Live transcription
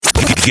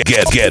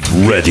Get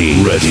ready.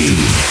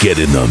 Get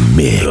in the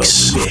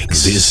mix.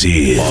 This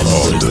is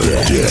On the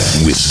Deck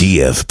with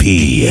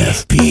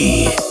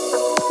DFP.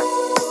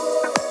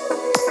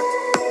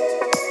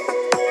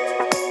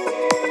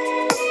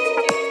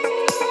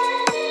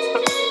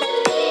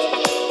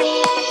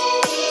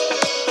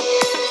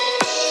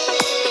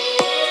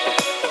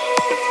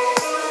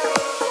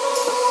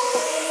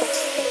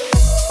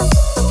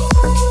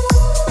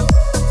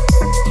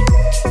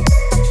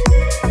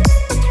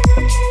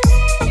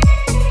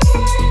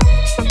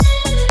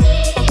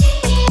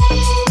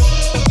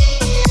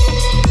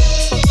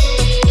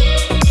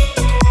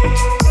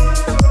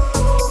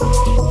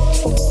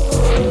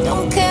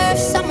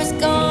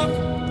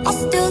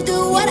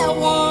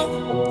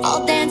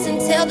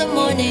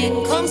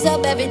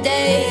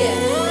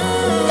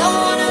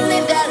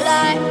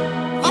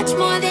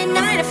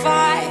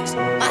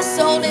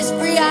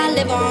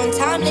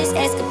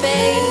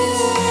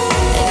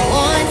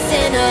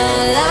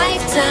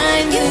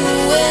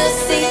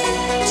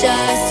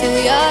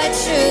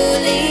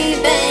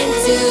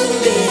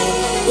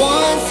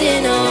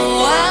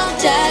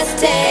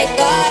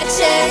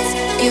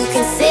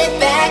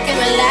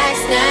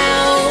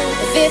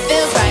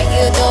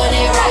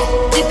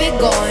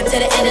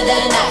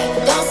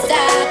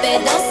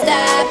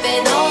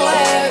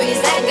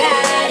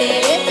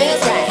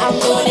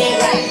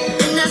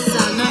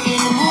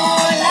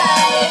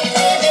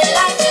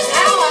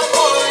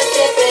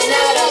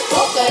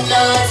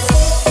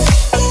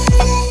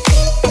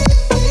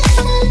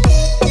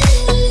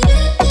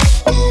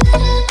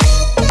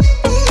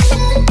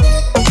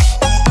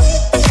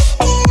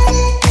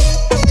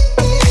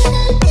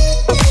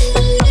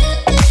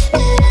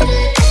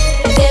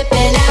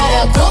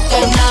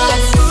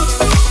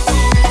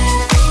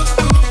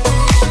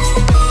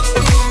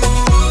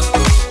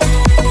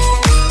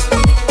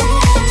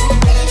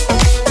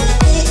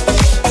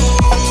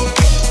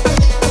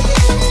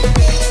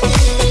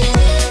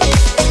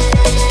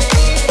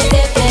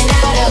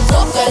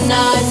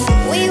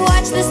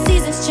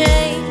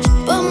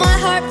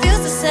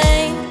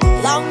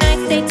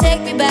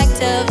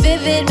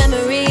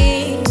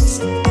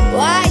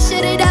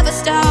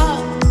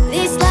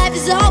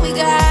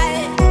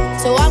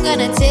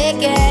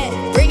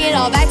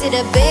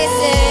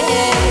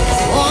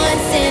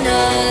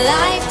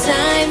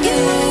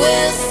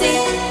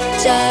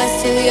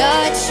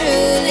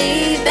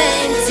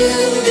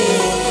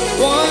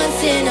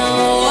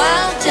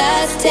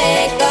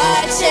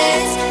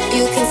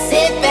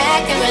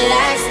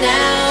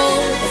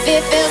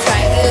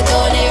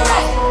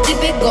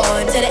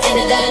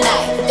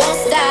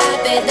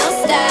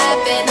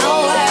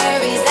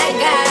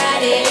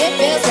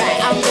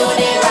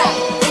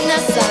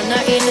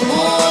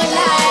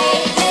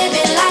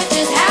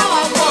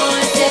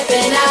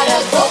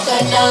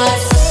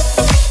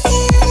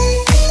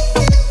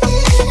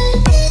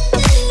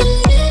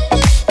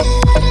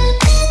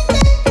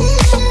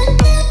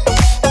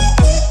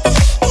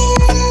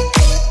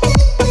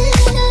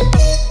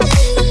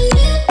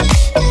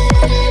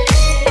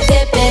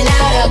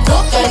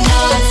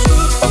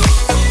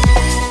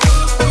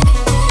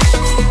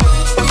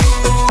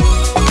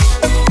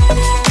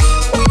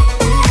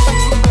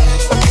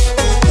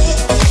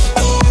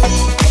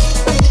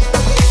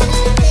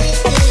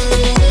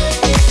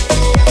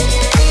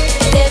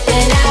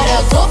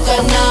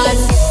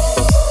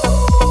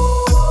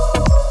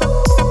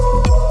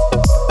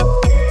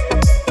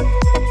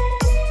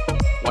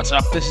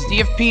 This is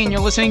DFP and you're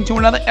listening to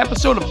another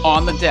episode of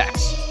On the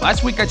Decks.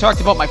 Last week I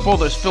talked about my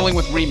folders filling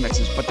with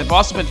remixes, but they've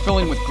also been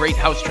filling with great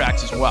house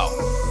tracks as well.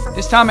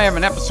 This time I have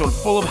an episode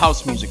full of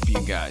house music for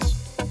you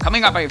guys.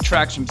 Coming up I have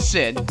tracks from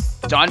Sid,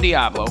 Don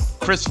Diablo,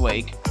 Chris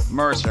Lake,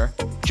 Mercer,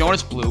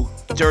 Jonas Blue,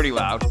 Dirty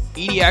Loud,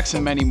 EDX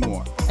and many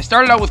more. I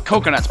started out with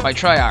Coconuts by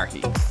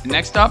Triarchy. And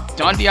next up,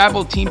 Don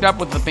Diablo teamed up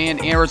with the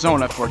band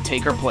Arizona for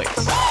Take Her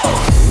Place.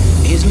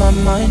 Ease my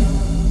mind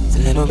with a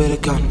little bit of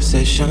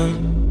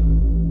conversation.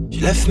 She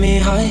left me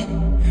high,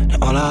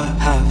 and all I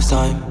have is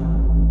time.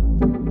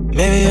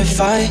 Maybe if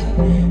I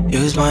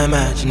use my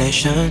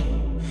imagination,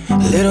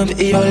 a little bit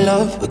of your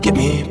love will get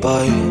me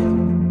by.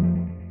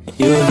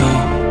 You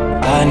know,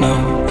 I know,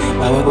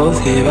 why we're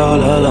both here all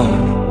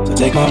alone. So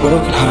take my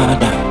broken heart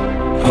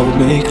now, hold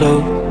me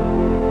close.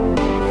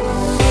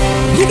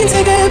 You can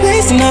take a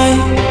place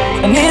tonight.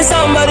 I need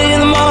somebody in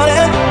the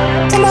morning,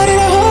 somebody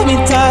to hold me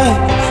tight.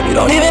 You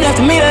don't even have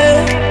to meet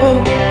it,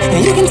 oh.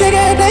 And you can take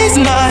a place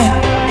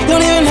tonight.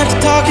 Don't even have to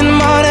talk in the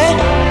morning.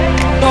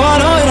 No, I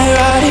know it ain't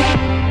right,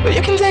 but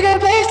you can take a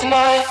place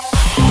tonight.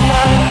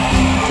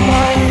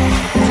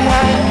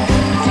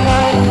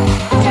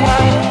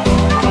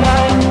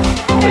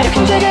 But you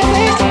can take a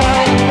place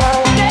tonight.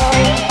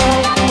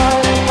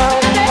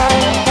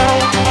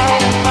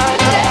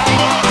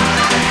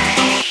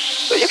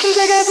 But you can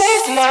take a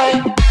place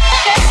tonight.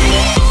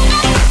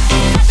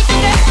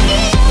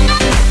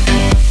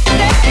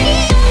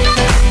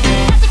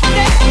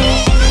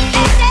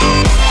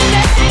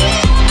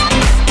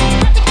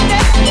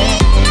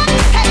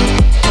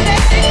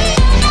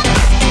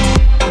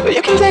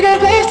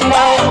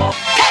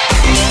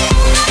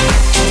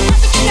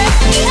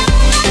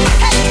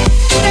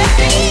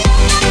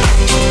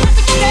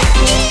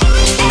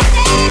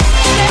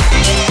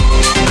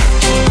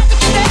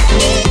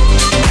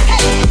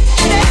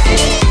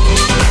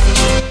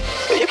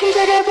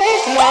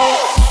 I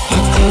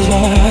close my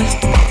eyes,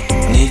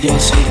 need your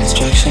sweet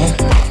distraction.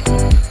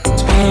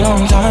 It's been a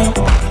long time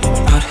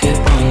out here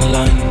on the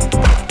line.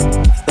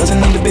 Doesn't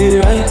need to be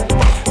right,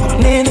 I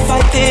don't need to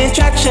fight the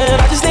attraction.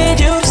 I just need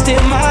you to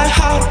steal my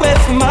heart away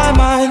from my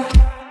mind.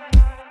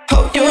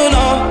 Oh, you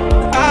know,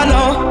 I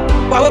know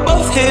why we're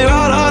both here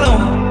all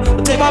alone.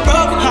 So take my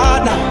broken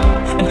heart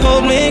now and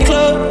hold me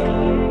close.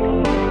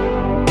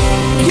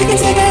 You can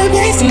take a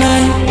place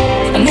tonight.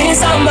 I need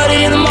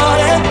somebody in the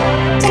morning,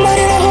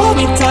 somebody to hold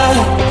me tight.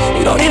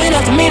 You don't even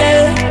have to mean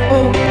it.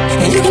 Oh.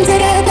 And you can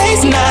take a place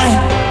tonight.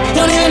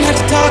 Don't even have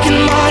to talk in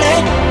the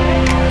morning.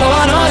 No,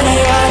 I know it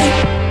ain't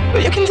right,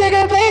 but you can take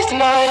a place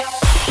tonight.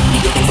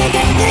 You can take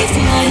a place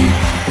tonight.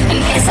 I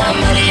need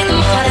somebody in the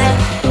morning,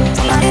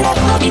 somebody to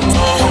hold me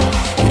tight.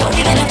 You don't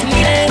even have to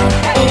mean it.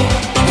 Oh.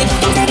 And you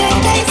can take a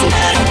place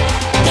tonight.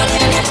 Don't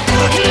even have to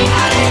talk in the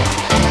morning.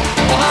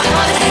 No, I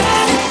know it ain't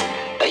right,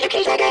 but you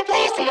can take a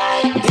place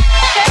tonight.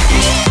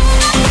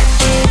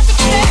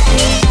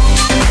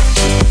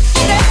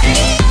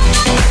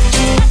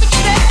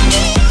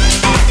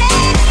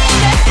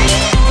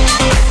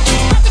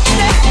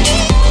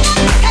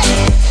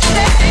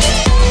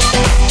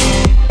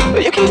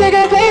 But you can take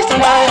a place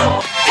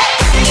tonight.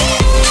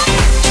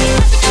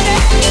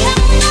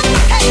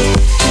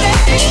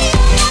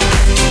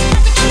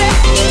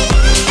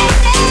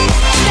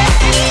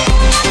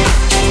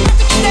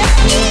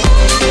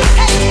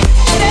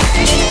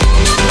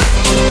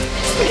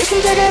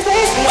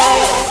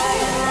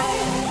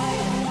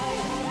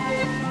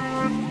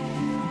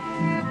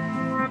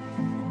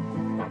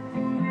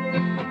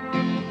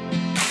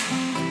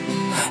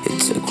 It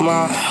took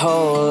my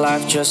whole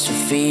life just to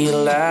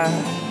feel that.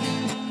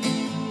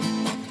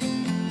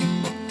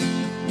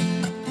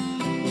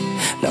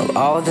 Now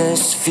all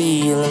these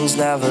feelings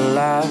never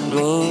let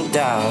me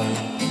down.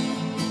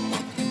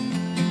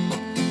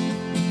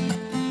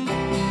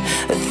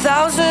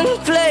 1,000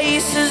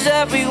 places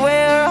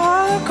everywhere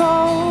I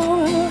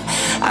go,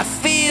 I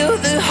feel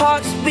the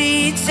hearts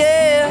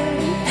beating,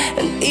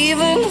 and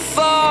even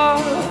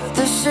far,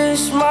 this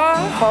is my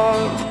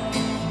home.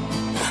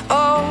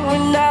 Oh,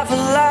 and never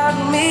let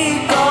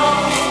me go.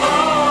 Oh,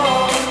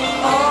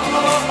 oh,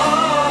 oh,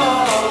 oh,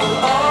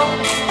 oh,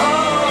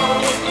 oh,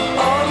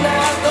 oh,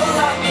 never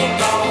let me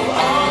go.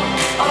 Oh,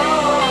 oh,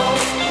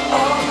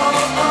 oh,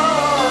 oh,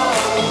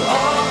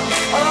 oh,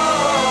 oh,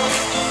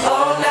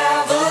 oh,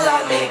 never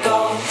let me go.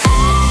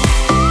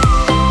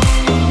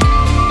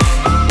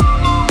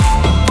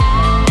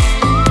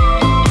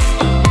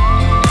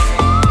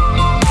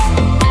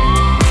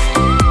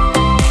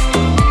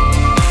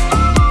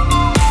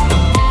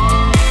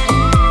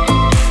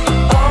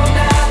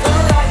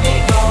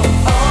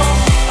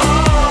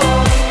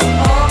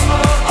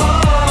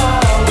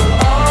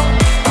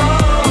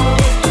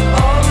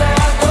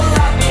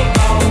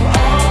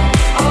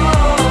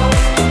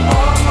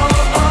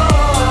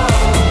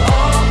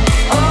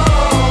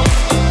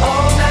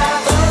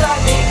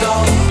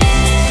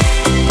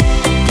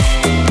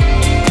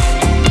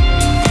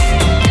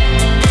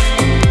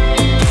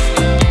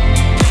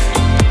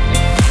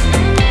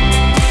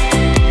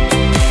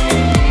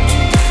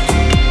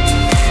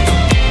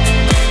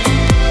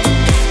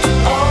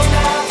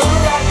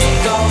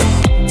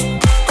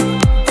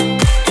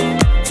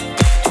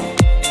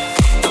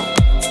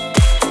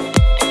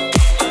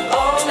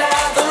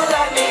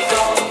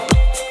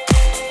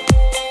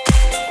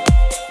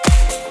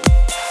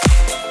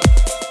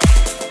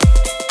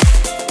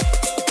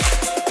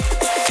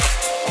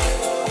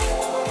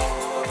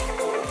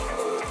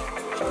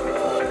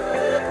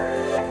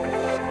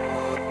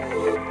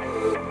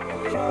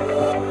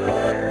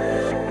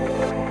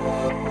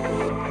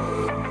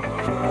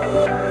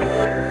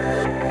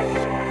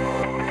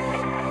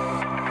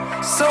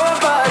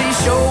 Somebody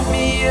showed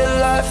me a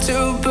life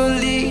to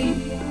believe.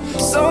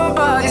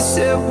 Somebody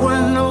said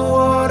when the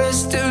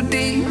water's too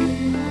deep,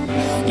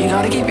 you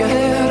gotta keep your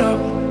head up.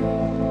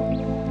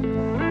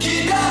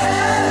 Keep your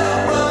head up,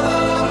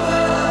 brother.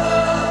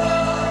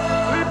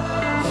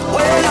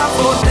 When I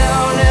fall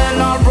down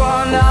and I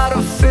run out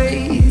of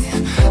faith,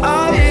 I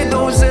hear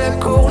those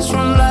echoes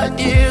from light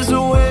years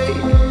away.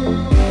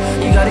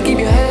 You gotta keep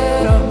your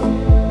head up.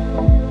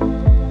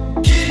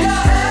 Keep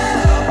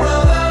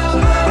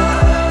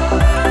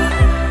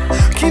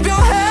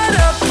your head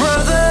up,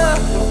 brother.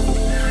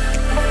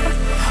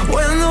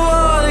 When the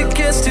water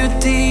gets too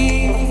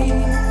deep,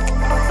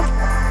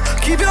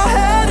 keep your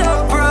head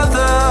up,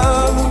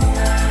 brother.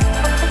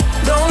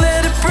 Don't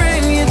let it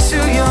bring you to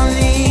your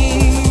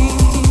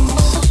knees.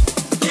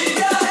 Keep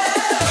your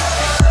head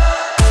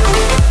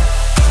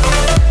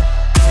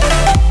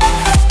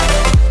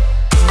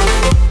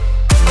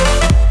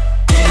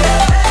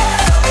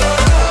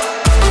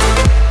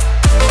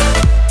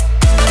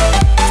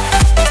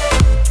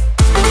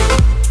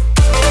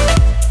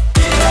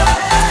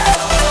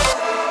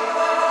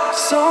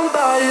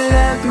Somebody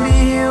let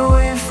me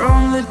away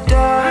from the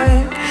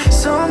dark.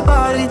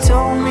 Somebody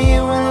told me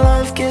when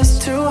life gets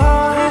too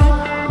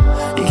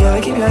hard, you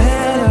gotta keep your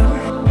head up.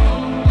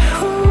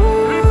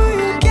 Ooh,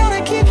 you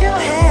gotta keep your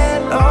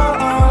head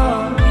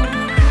up.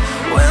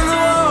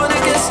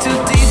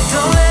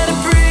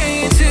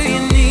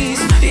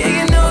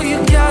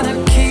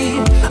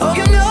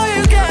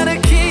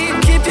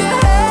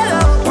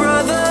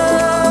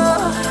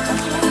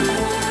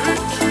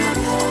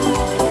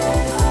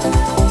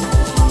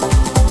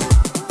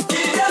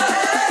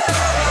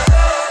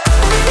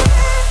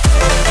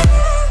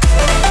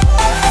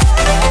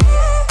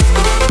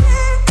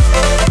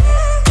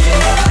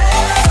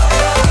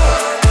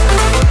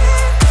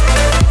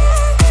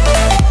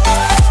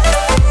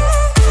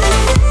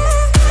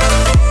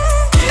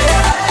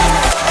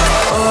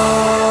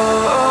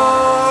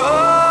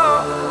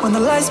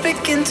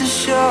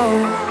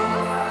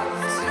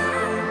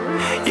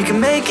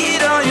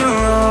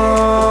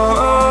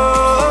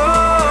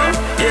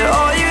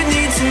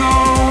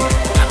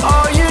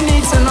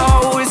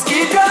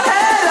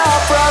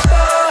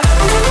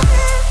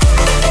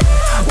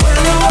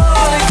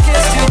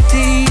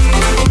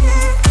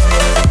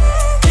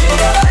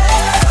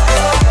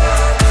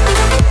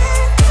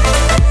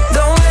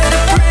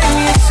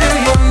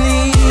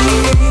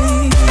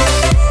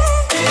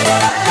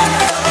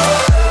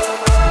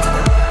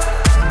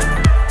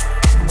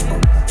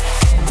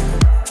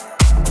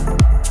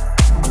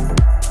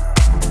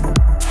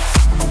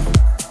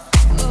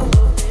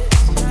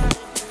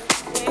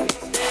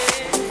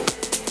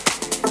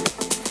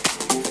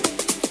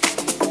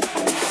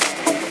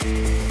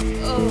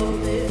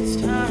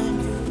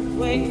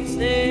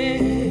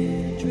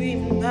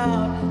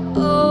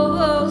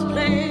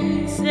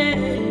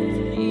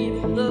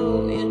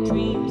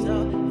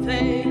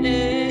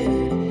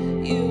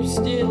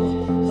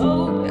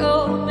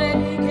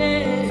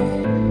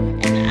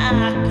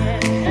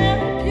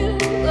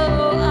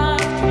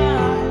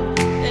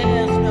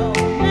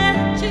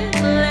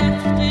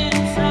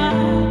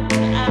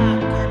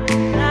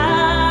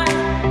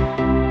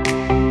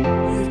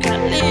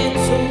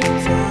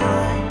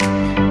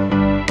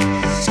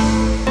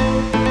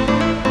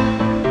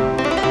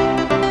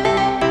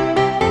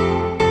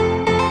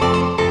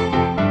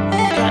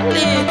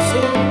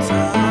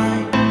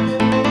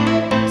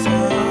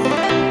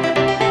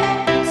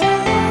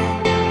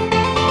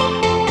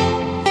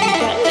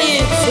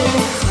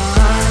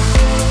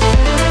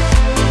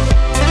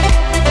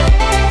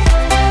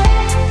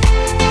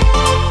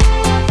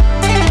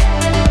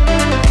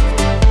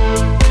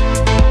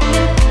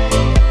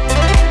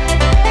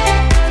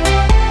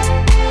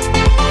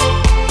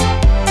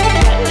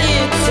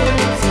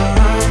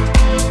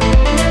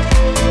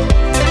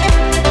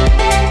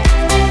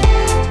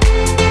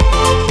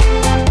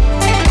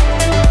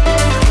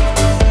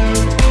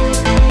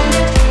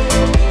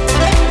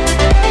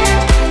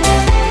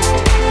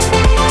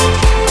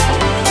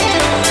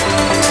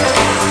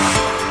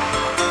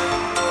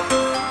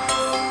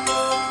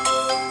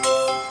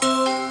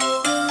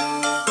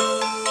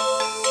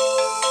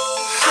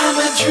 I'm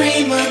a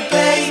dreamer,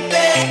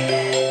 baby.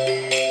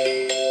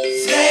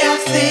 Say I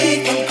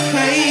think I'm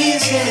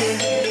crazy.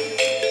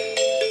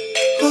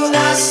 Well,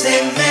 I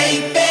said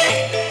maybe,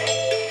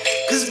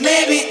 'cause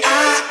maybe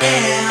I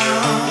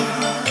am.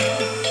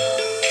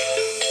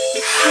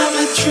 I'm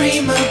a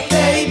dreamer,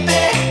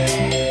 baby.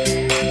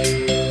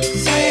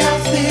 Say I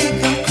think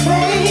I'm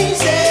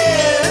crazy.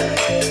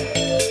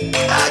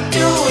 I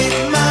do it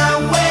my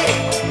way.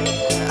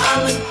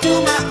 I'ma do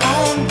my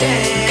own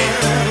dance.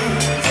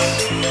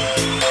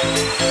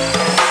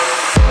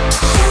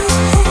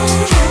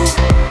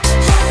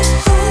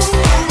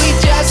 We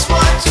just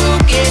want to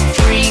get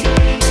free.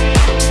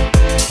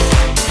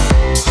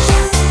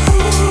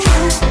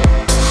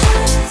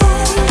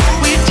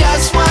 We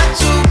just want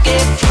to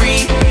get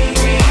free.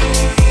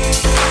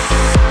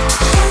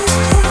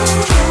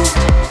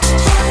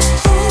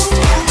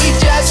 We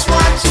just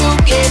want to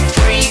get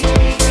free.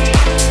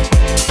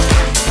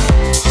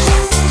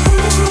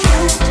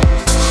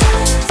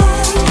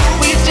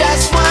 We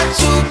just want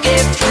to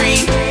get free.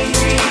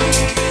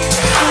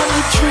 I'm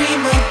a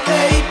dreamer,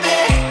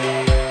 baby.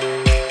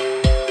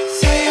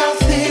 Say I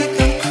think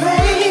I'm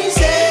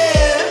crazy.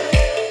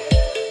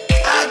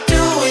 I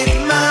do it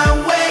my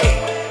way.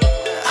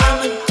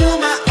 I'ma do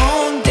my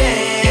own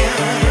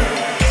dance.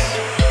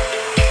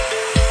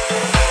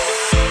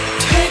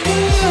 Take a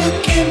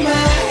look in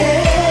my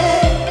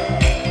head.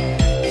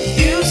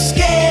 You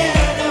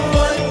scared of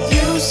what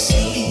you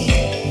see?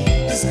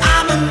 'Cause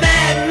I'm a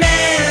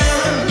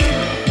madman.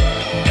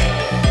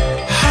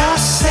 I'll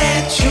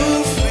set you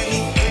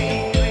free.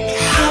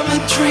 I'm a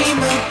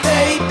dreamer,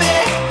 baby.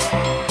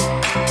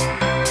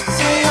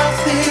 Say I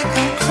think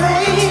I'm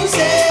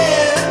crazy.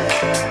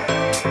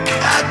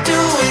 I do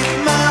it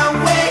my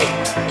way.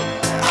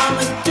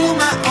 I'ma do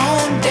my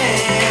own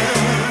dance.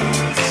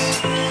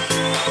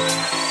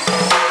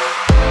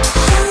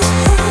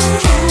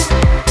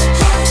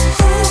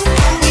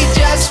 We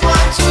just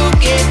want to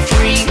get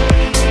free.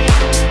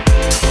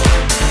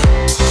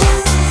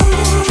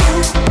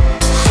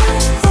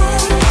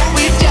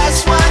 We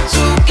just want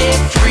to get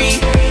free.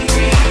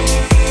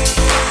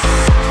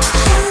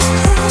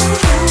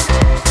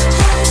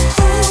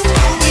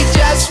 We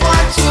just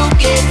want to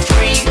get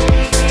free.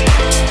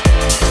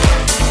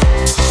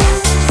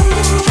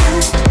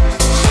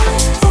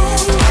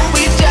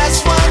 We just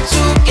want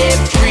to get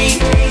free.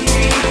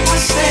 I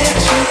said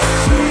you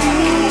free.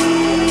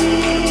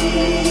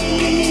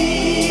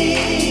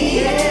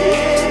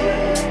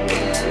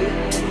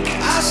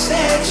 I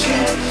said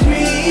you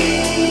free.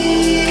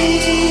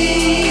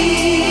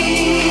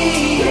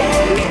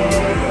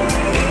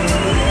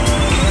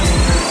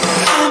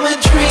 I'm a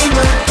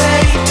dreamer,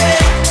 baby.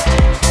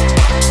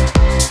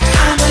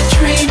 I'm a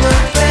dreamer,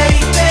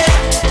 baby.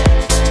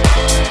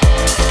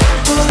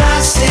 Well,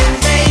 I said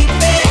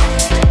maybe,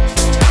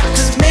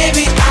 'cause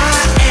maybe I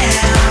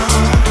am.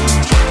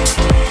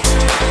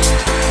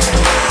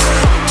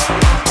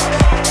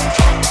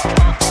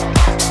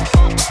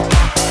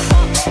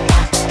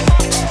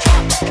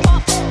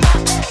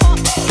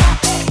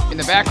 In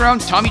the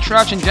background, Tommy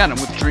Trouch and Denim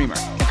with Dreamer.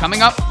 And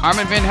coming up,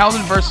 Armin van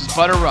Helden versus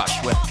Butter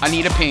Rush with I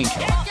Need a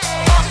Painkiller.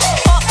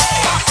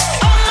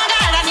 Oh my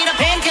God, I need a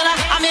painkiller.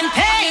 I'm in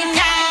pain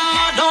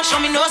now. Don't show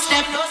me no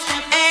step.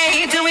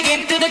 Hey, till we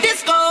get to the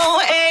disco.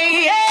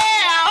 Hey,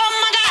 yeah. Oh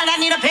my God, I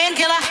need a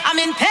painkiller. I'm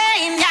in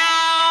pain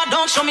now.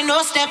 Don't show me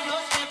no step.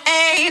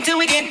 Hey, till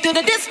we get to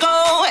the disco.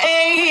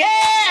 Hey,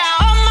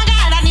 yeah. Oh my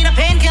God, I need a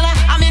painkiller.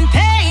 I'm in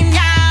pain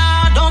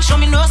now. Don't show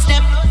me no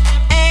step.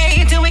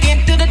 Hey, till we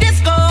get to the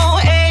disco.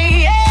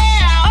 Hey,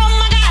 yeah. Oh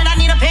my God, I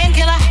need a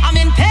painkiller. I'm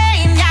in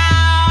pain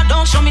now.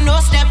 Don't show me no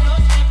step.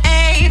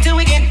 Hey, till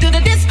we get to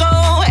the disco.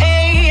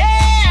 Hey,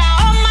 yeah.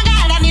 Oh my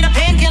God, I need a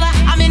painkiller.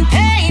 I'm in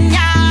pain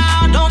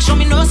now. Don't show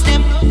me no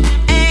step.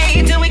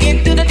 Hey, till we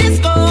get to the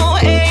disco.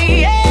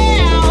 Hey,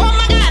 yeah. Oh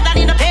my God, I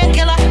need a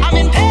painkiller. I'm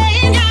in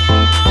pain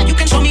now. You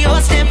can show me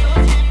your step.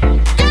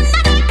 Get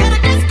to the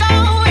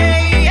disco.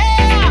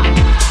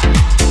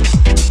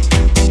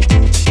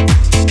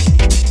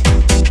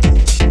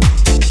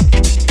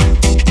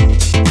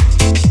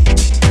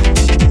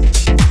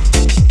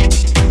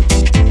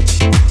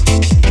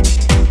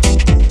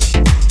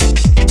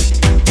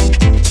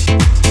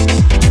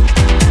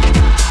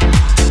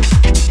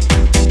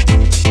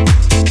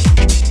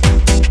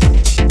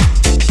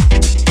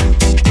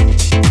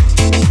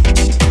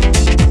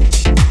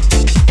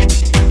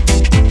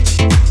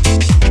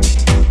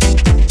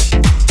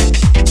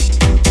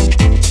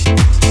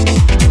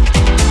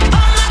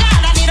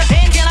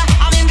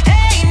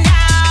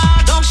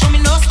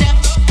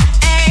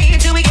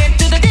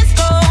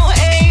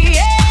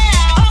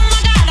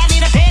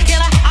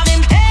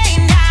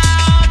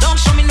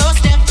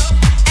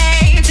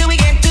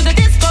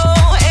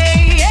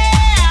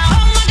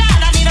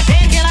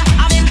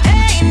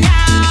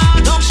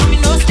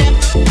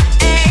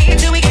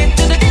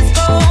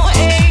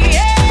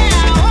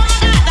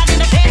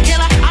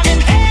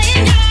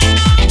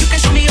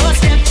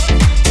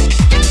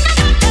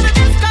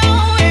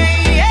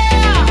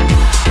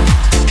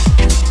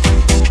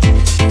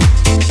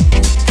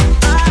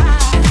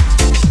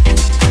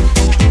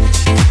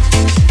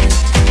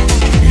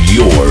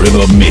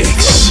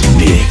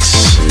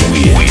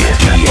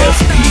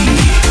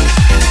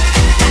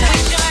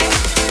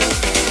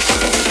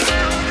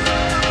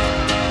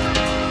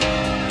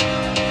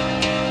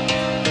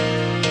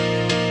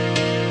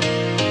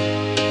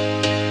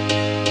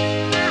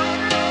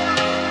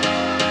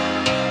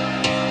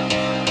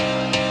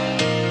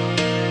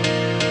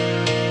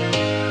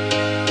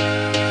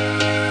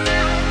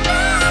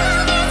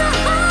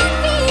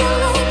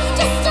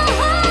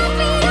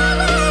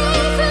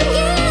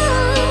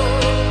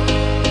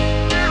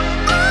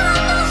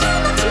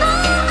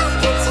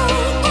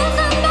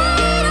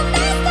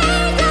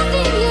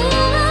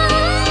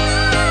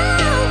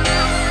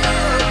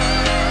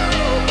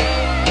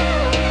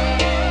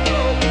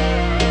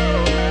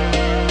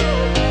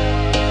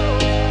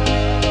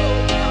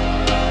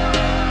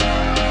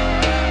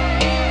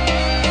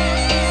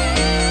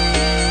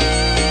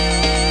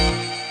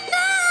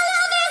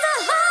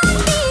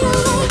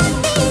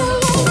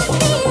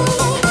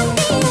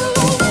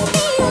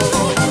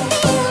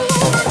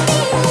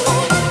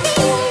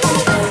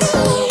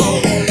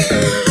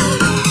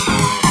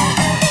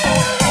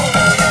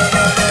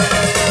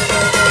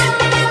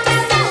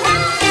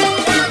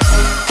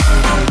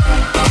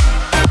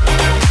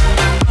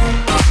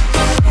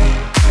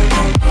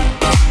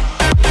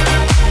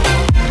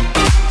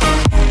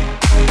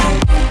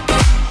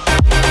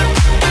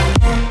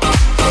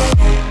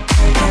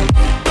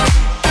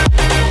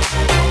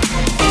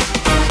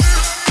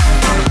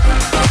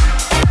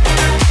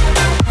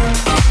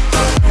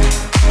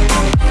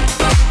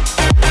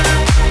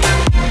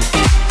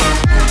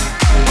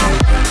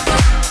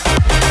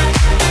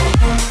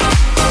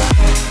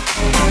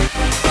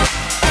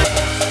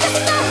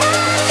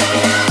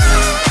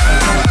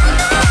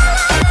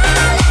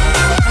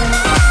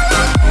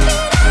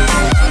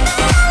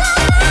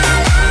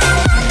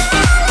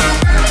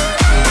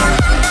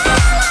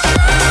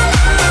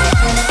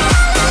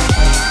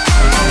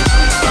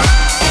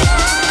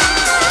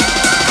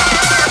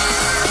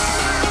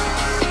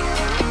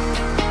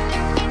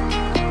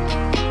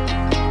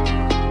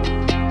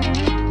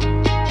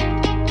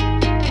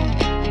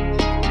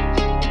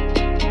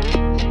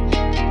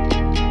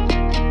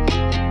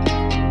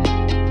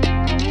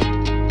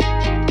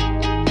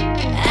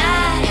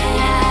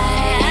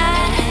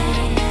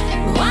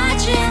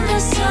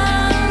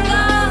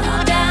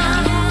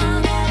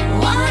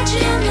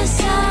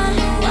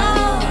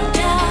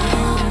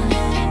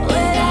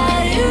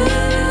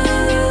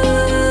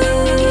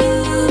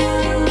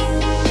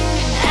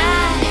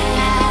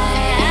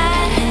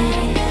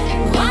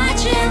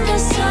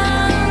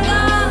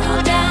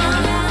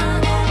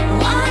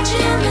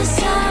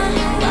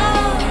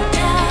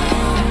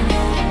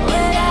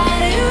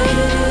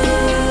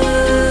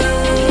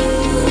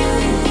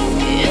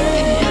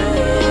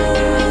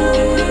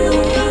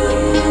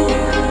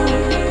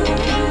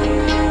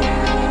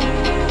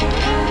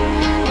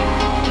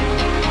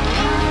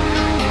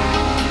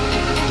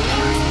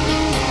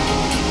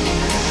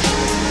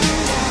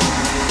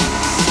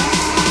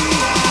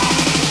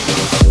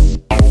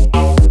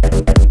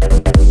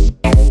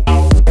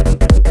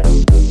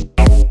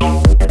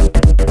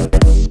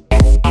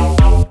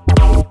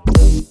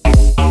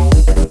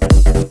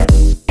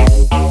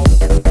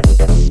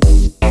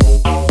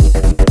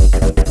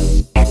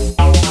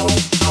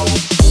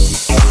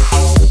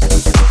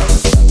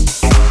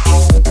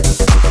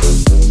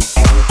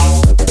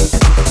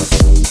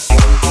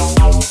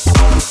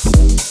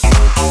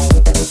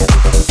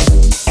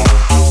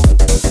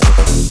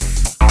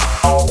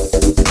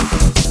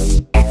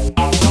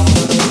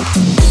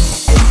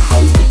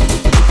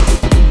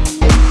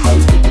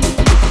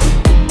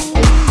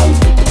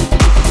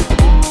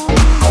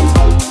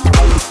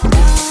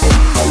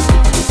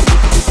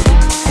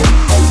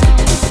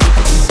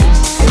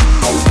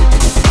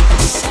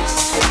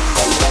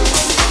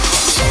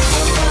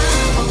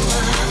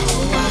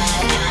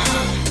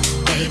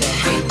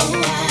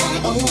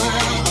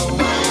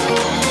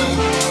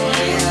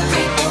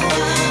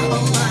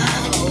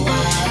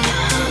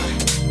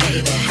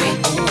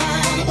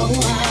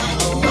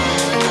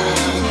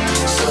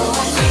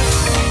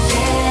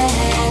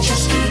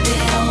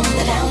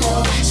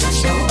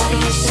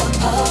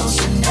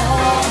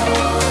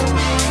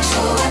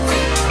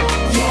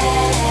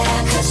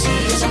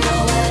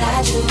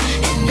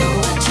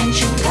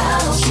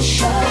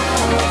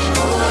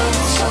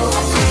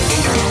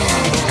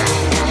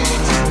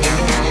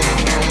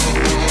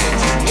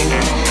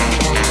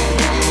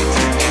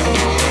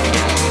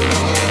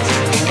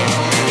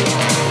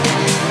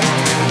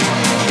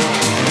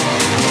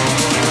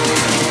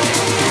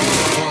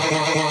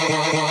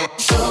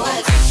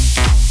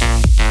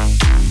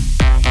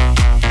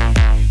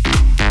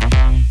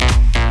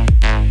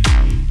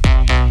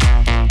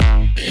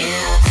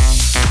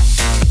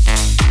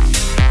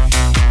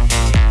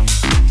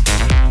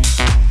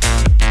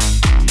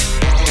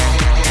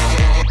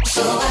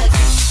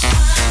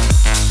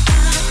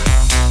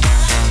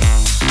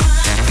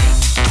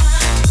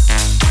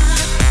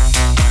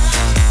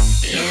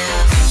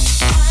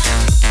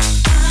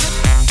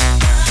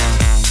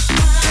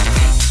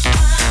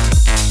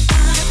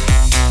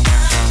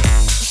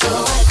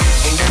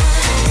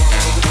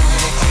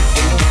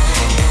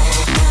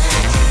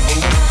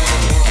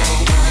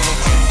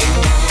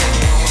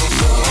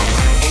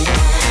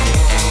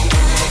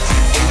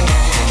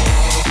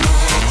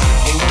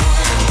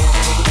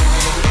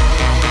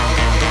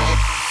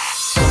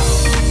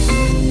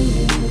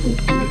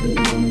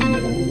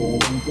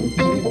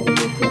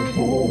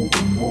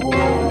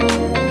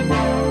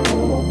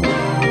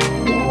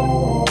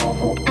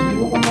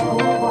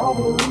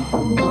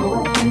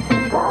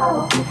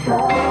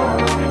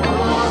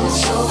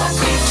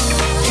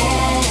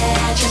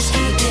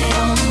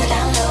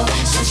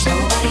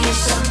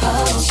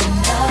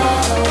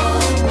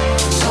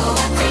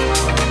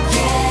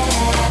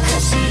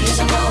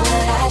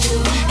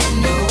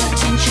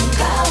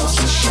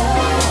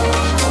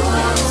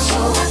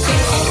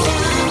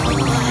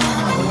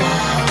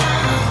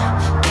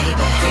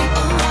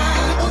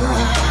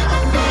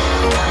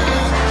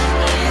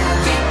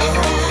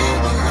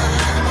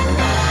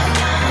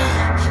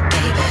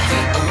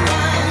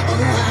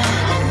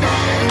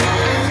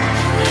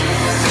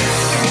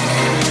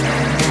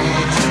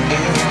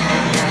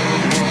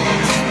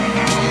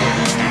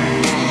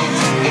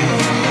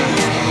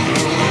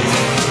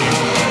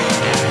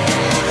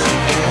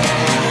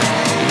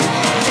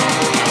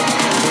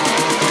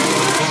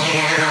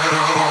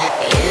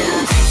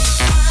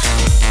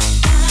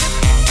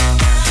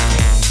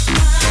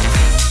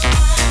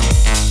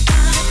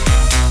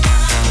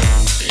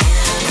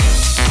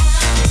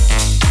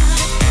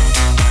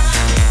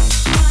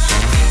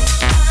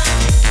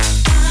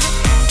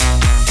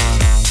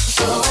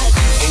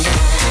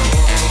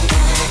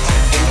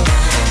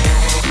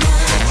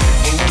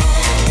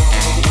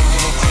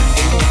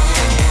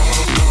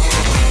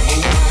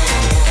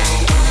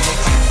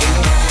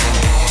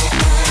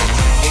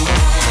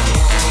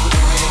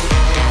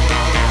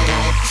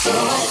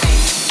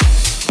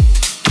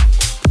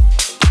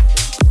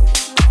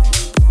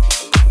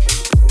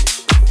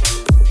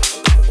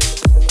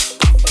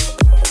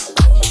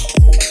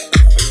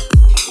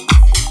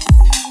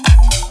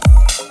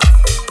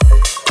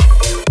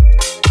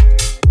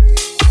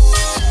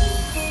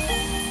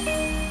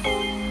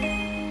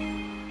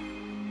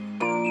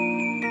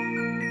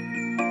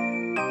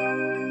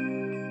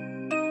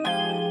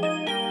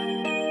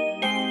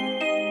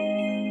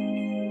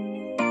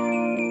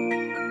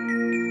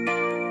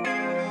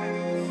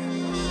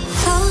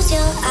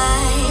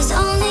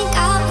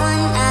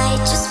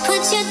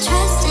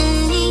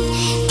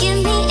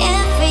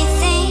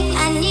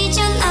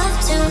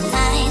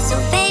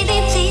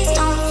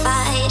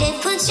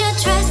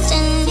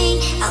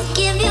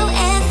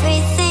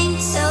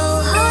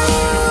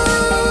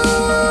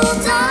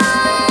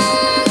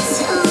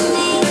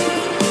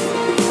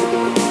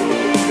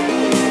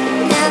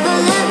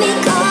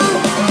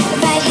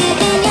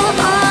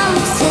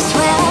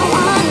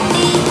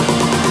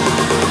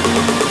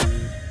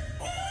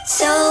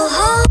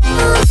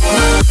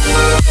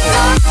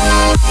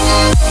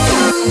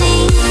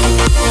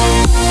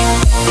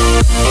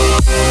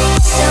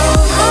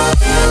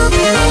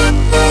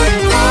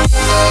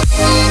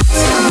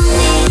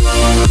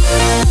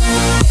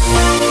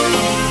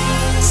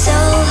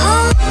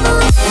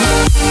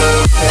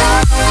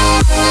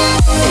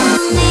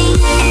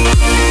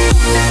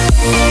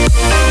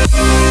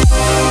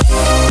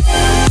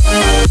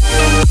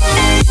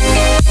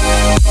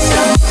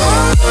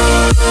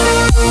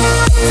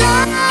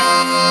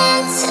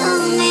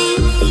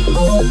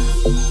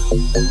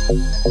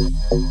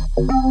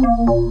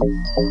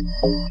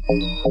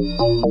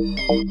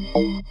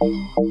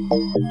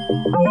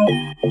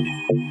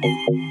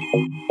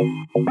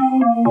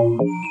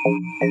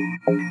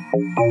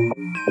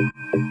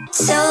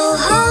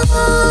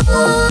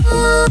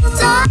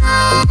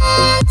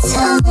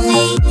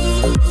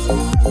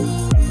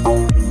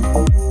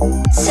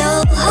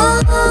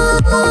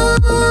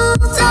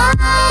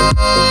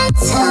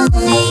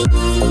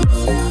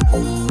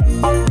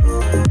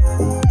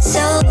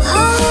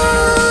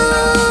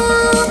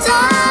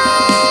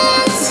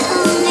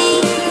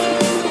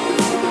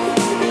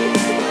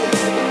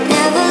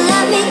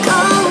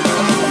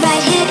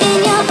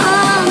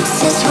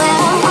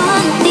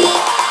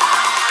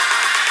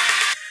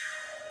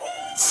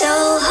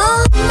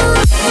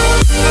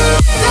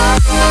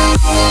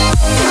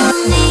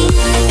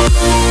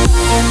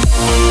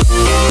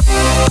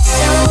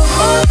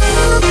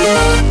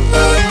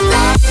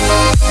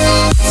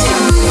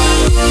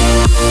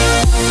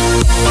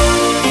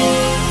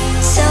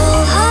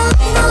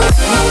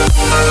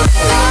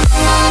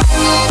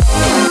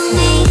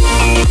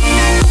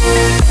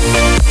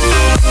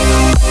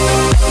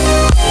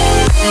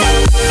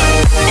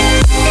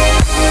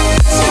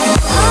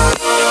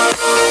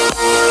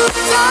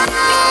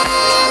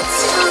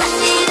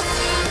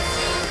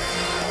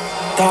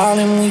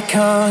 Darling, we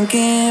can't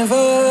give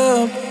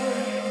up.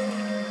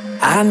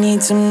 I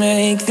need to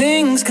make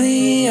things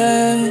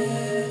clear,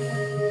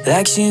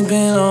 like you've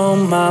been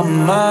on my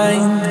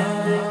mind.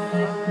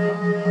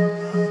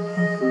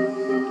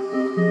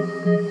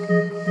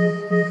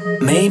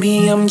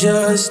 Maybe I'm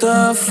just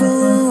a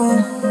fool.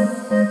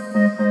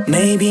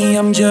 Maybe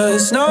I'm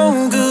just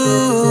no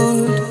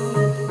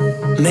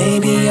good.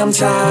 Maybe I'm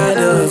tired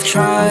of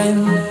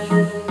trying.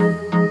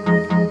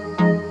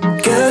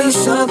 Girl, you're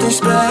something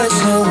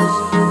special,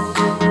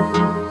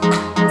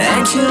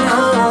 and you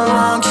know I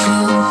want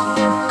you.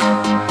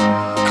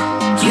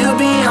 You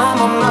be on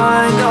my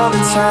mind all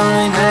the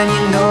time, and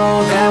you know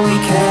that we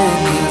can't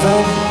give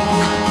up.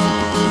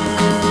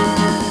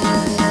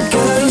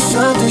 Girl, you're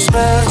something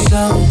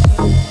special,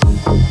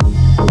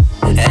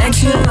 and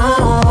you know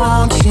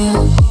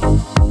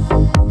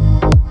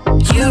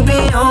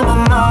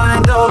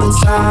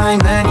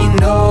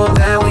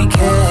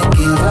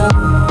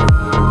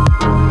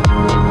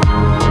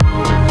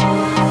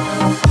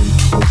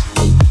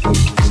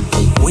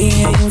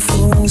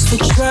rules for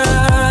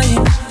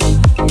trying.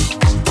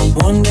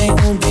 One day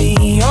we'll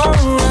be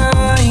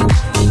alright.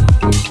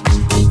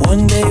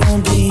 One day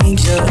we'll be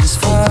just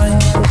fine.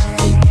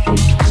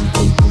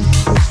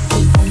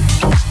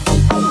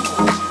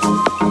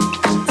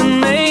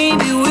 And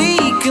maybe we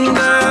can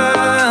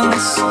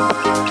dance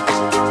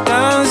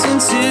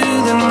into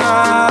the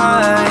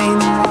night,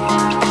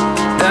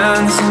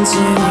 dance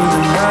into the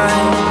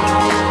night.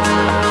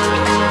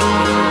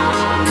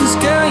 'Cause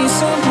girl, you're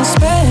something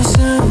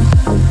special.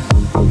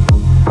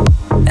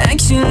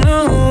 Actually, I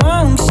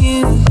want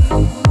you.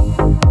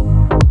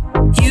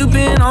 You've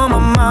been on my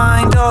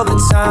mind all the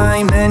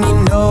time, and you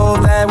know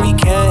that we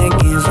can't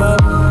give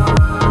up.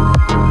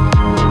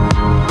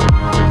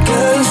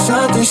 Girl, you're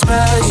something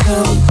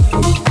special.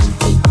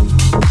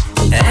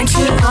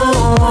 Actually, I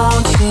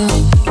want you.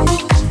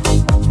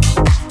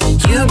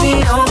 You've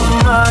been on my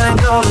mind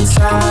all the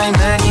time,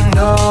 and you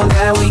know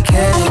that we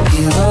can't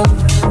give up.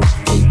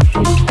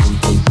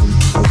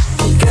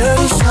 Girl,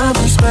 you're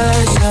something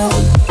special.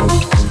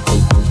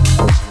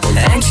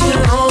 Actually,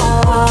 I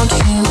want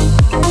you.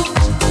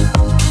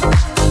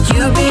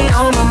 You've been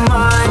on my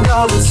mind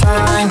all the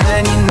time,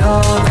 and you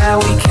know that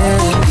we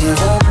can't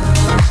give up.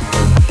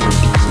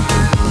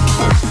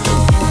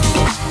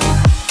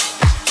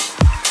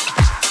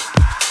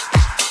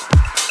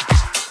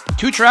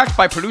 Two tracks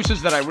by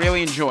producers that I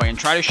really enjoy and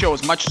try to show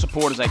as much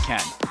support as I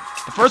can.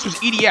 The first was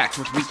EDX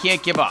with We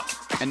Can't Give Up.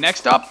 And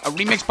next up, a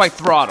remix by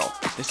Throttle.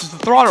 This is the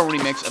Throttle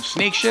remix of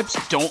Snake Ship's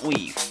Don't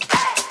Leave.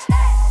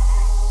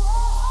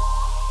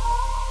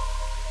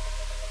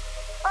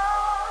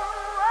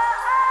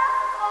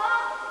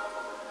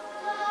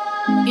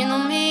 You know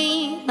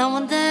me, now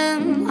and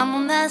then I'm a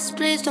mess,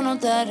 please don't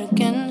hold that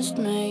against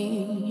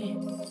me.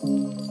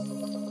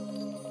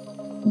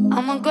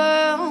 I'm a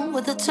girl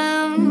with a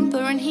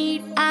temper and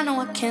heat, I know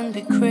I can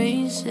be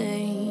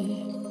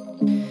crazy,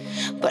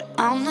 but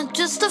I'm not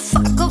just a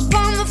fuck up,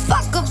 I'm the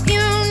fuck up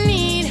you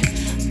need.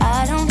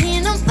 I don't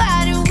hear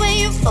nobody when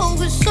you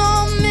focus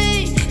on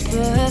me.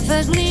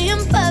 Perfectly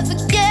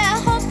imperfect, yeah, I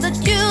hope that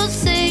you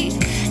see.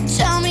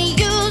 Tell me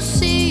you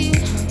see,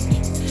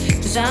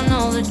 'cause I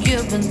know that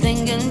you've been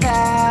thinking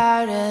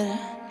about it.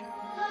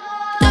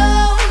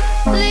 Don't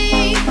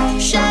leave,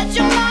 shut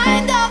your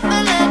mind off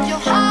and let your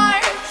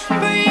heart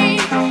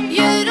breathe.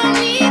 You don't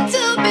need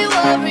to be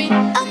worried,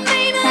 I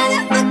may not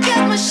ever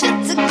get my shit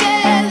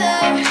together,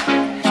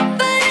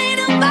 but ain't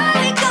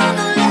nobody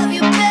gonna love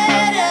you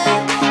better.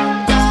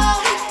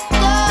 Don't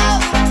go,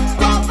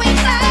 what we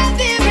have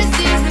here is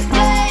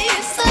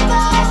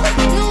irreplaceable.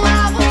 No,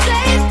 I won't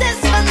trade this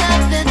for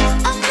nothing.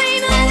 I may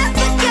not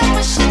ever get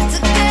my shit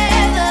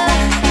together,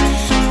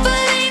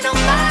 but ain't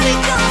nobody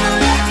gonna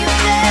love you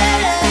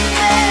better,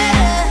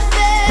 better,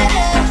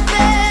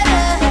 better,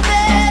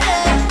 better,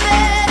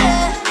 better,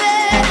 better,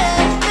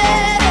 better,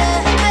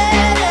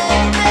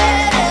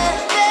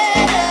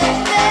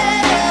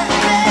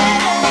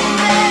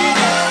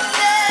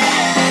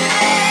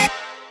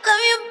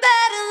 love you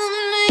better than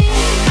me.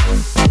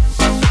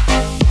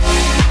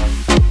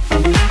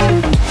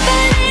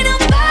 But ain't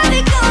nobody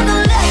gonna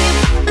love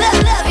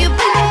you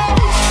better.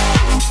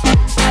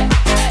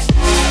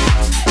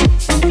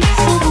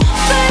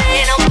 But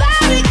ain't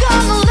nobody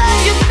gonna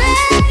love you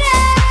better.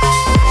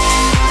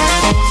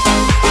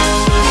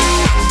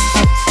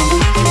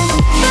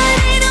 But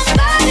ain't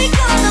nobody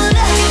gonna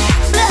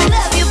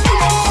love you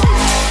better.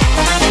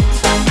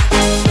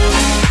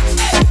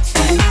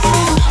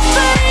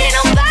 But ain't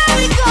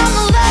nobody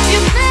gonna love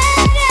you better.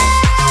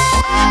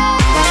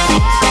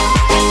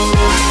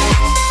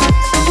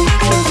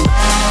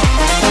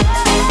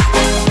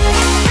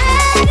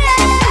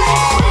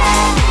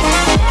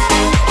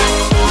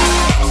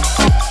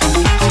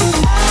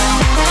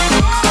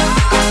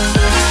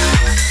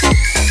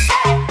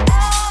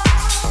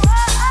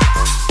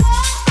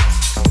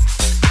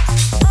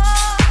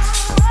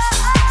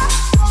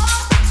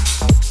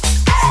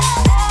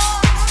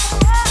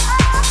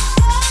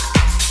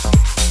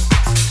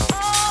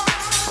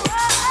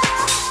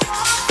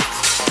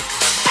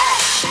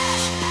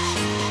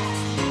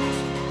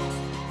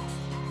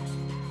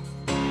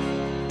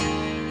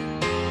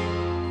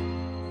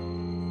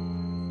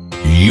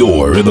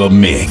 You're in the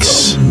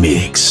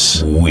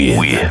mix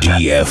with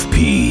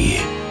DFP.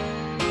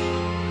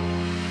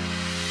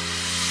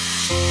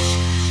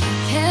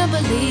 Can't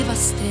believe I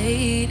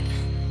stayed,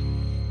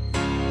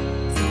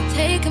 so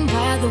taken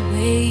by the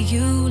way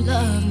you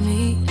love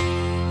me.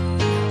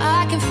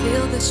 I can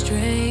feel the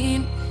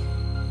strain,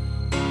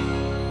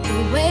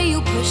 the way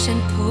you push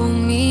and pull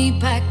me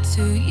back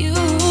to you.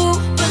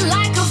 But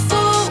like a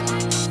fool,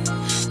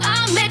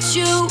 I met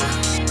you,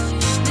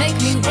 make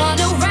me run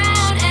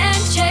around and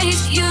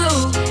chase you.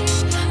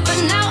 But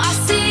now I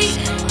see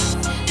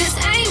this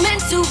ain't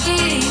meant to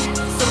be.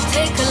 So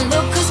take a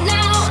look, 'cause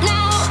now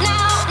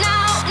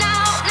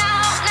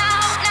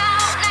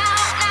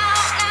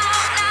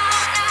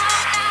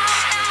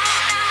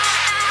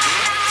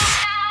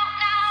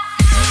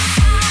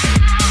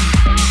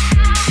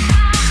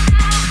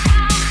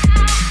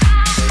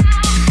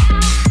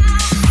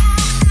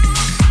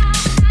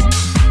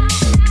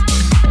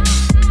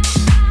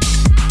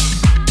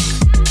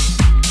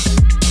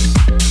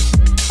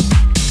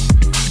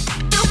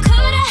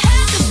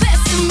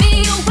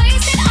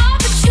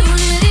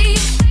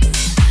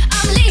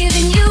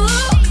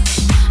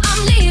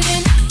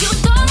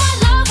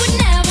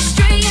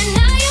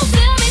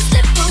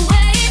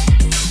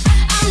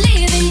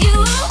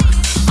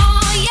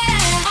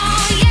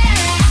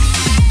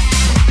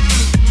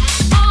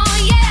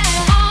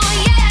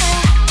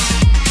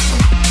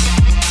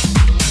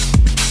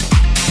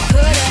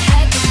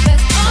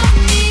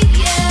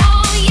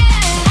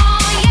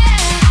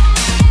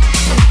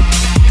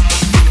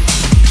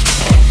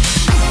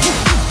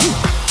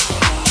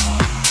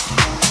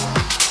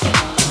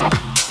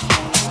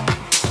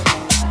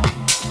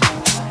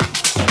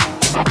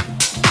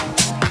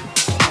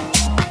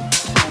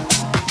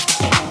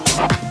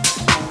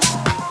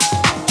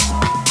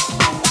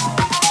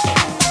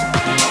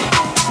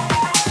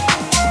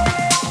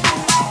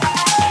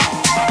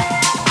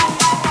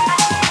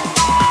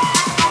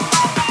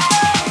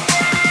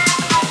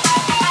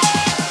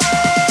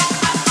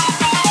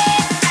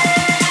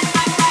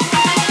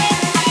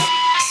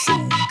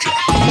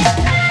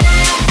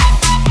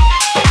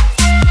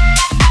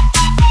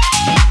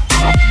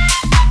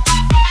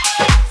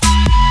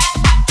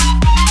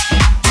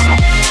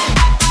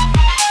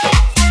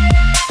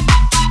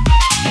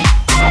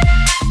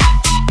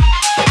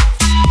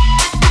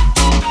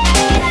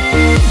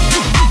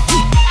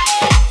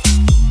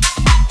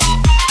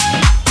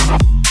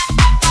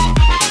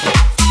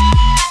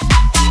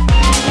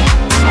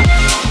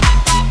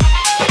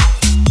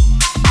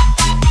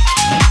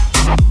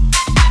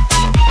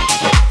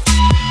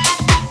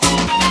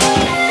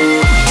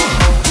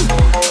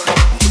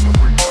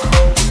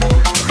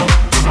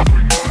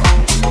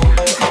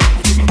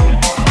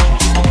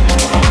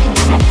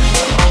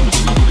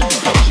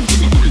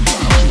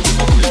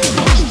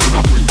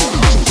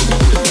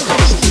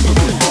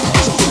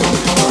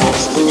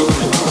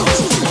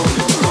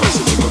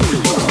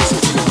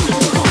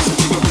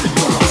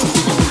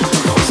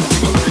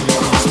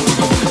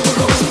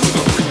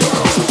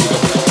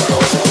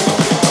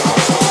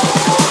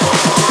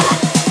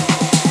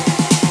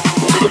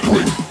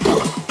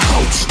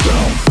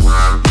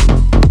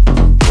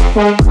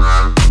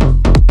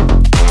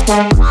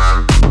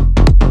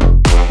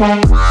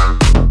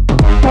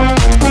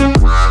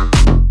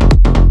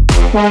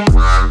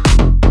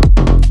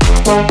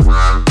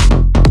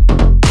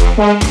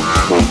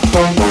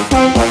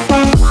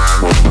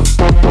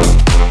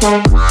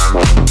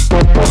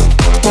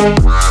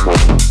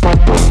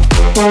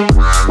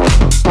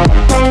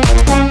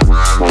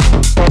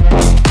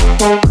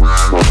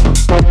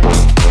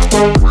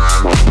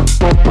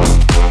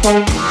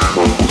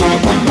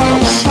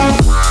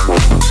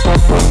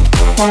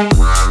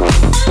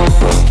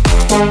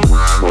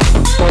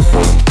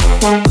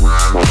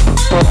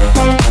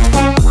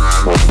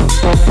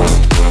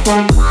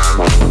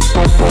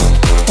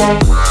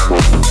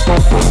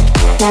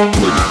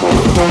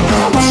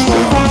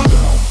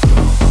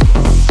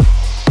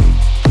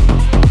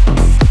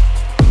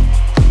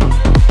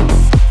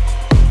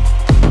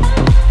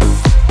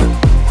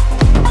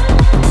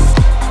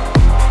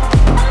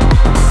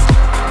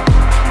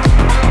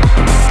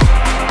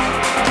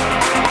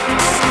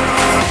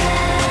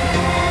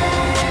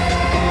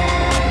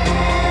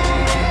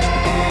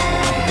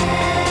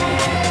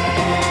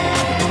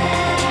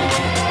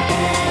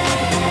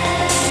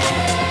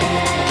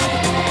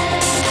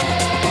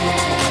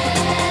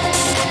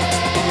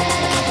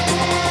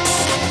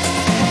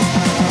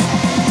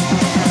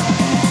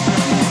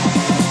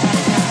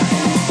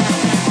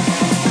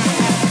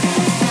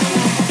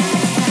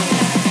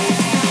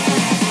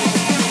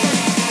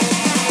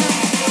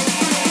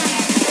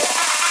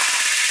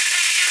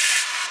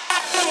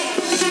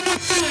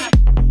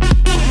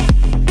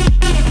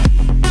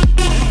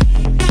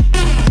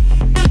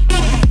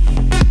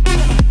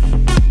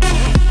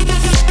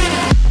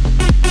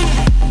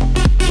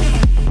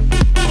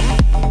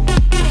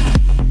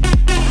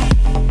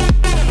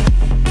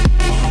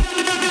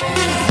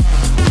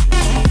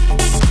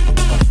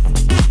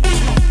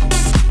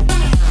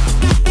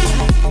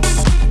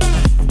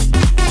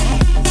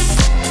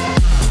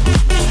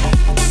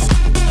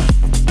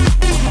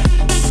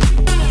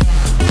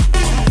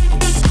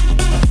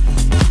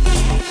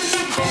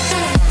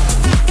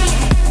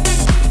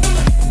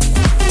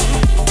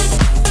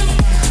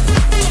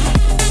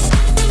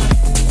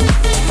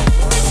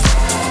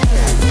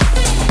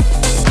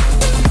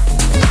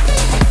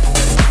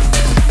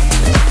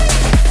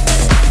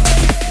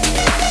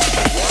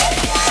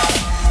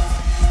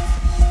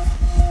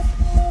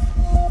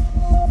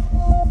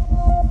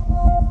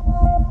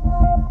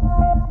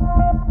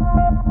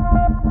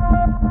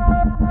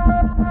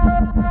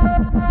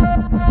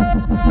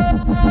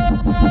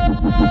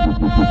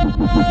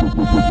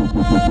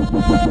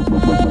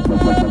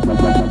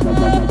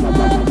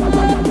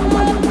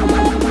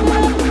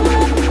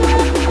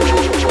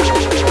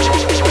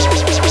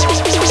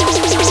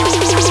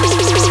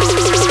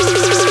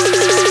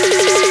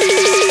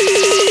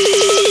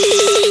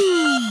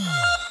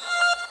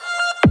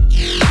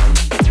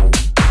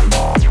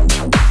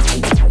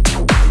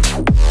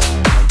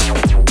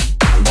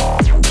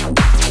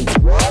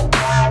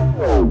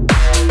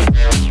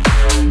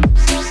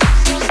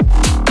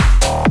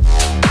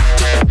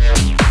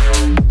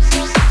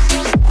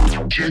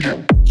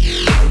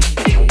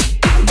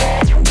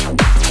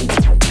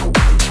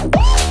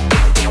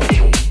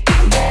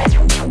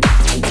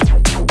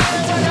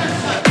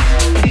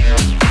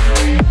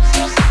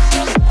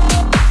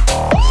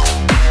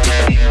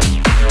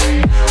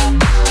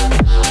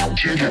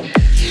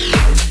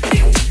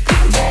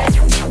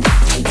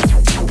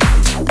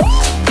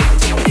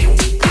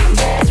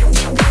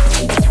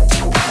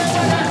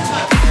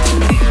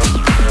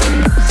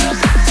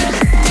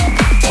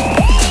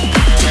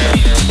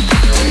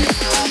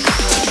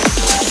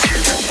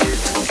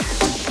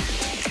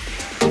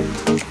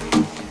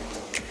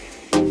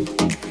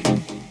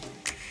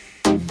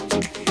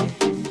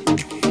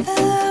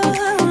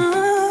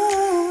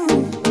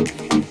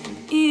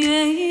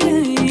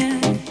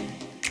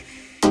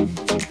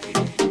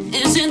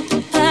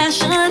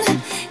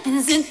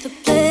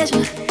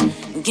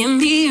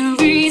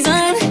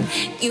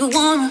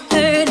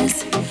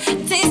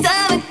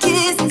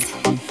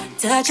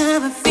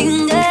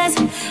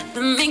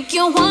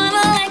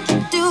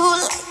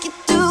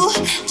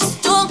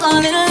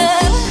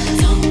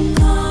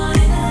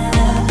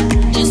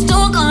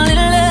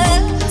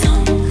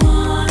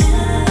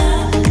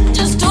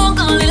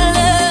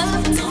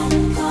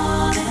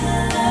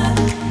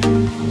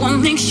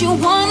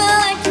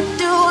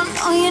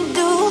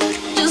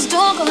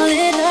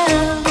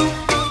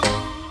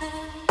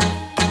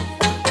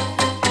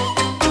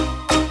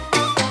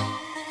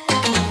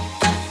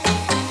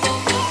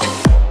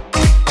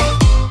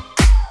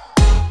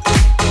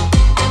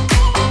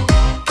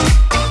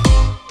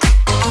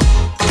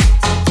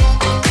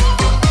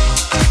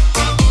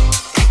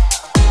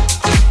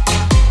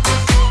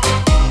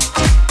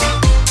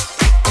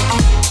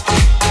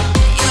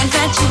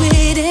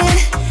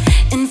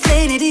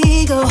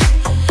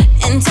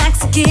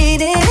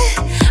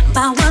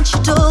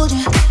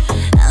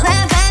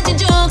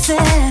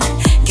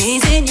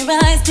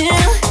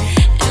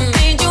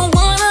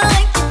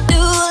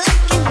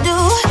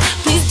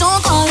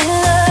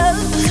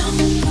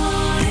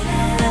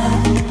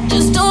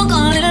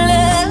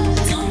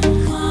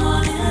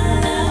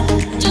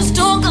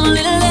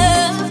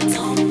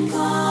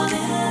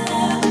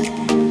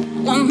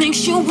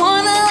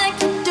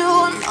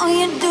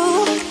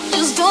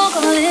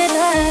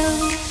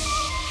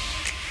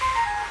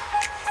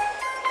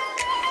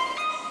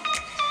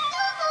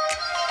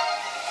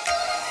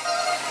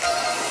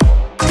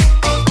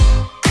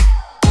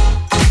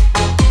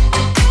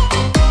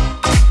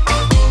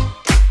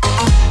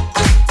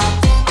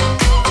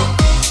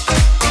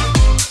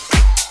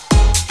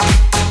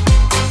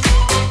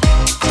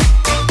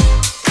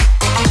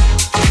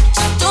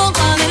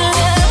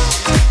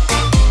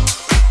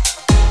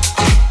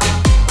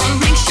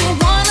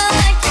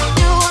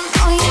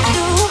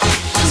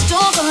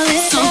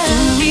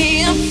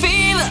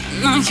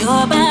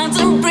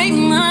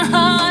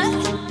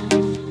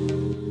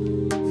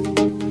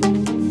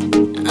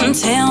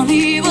Tell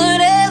me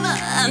whatever,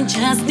 I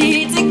just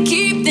need to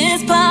keep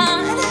this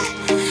part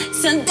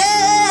so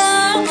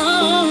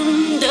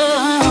down,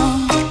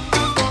 down.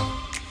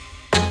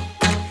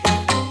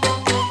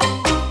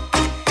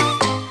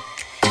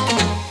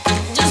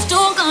 Just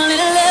talk a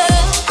little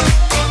love.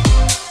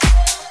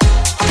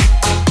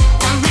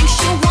 That makes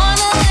you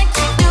wanna like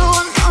you do,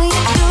 I know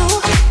you do.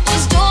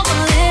 Just talk a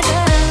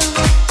little love.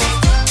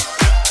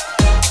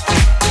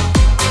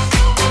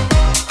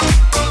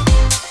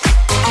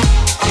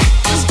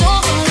 Just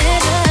talk a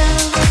little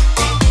love.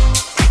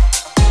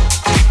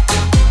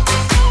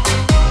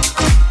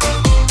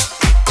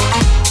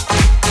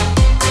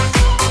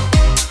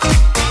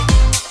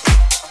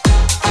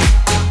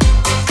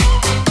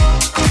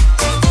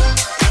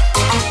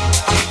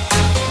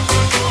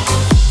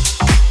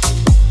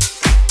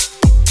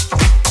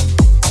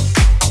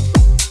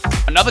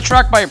 Another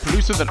track by a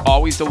producer that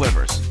always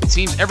delivers. It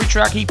seems every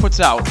track he puts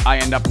out, I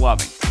end up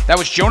loving. That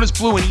was Jonas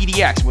Blue and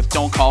EDX with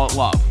Don't Call It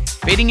Love.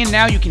 Fading in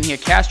now, you can hear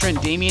Castra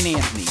and Damian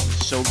Anthony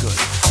with So Good.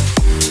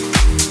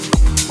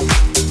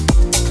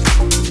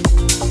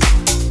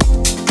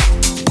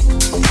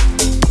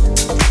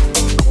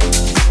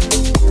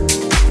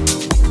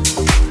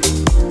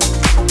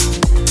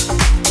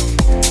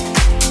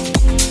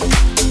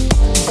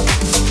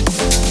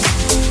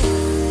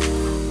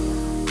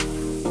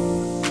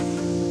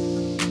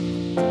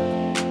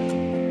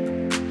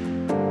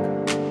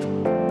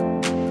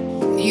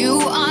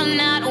 You are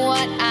not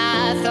what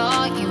I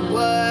thought you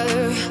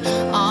were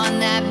on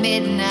that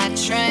midnight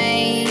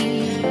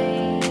train.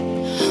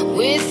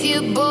 With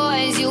your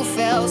boys, you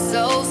felt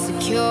so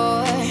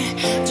secure.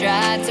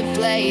 Tried to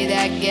play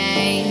that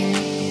game.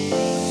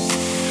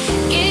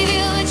 Gave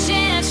you a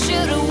chance,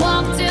 should've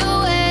walked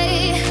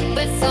away.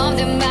 But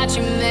something about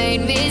you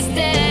made me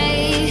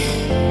stay.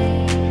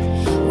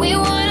 We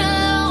weren't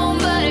alone,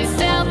 but it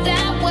felt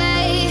that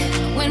way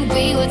when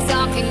we were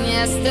talking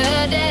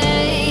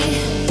yesterday.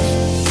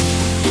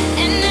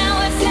 And now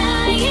we're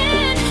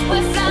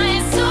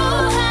flying so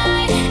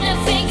high.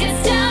 Nothing can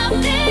stop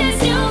this.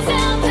 You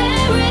found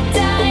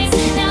paradise.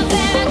 Now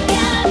that I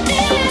got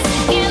this,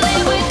 can't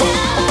live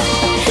without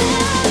it.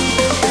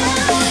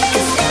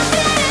 'Cause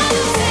nothing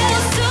ever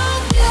felt so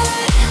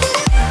good.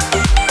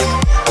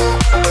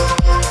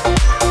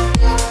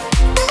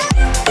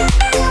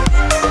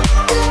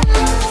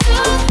 So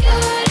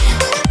good.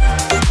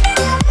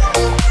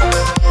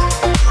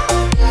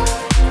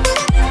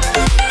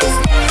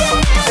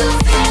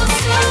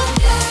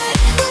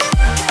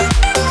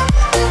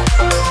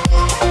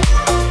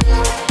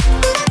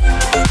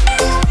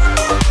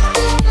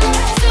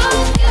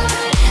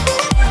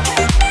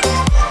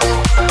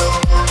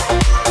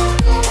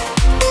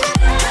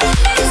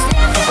 'Cause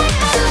nothing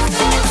ever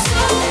felt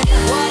so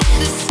good. Walked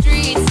the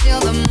streets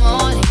till the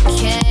morning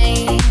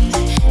came.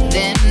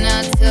 Then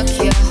I took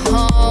you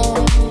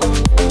home.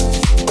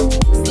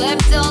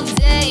 Slept all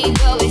day,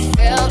 but we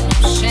felt no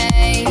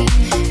shame.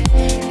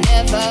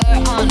 Never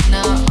on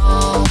our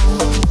own.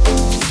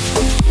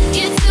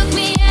 You took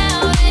me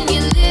out and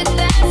you lit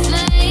that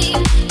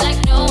flame like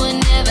no one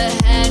ever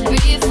had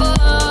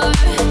before.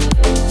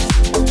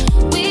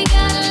 We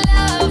got a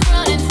love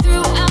running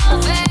through our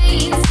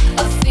veins, a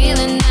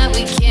feeling that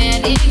we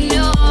can't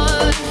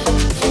ignore.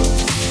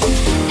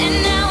 And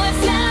now we're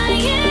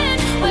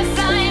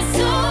flying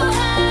so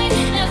high.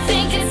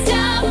 Nothing can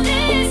stop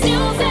this. You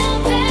found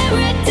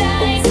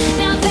paradise.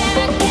 Now that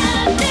I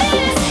got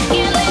this,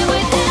 can't live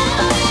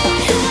without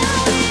it.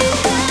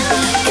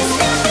 'Cause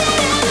nothing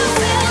ever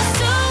felt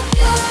so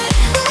good.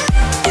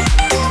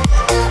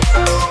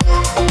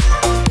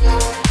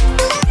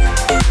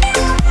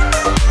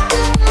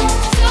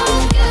 So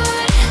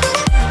good.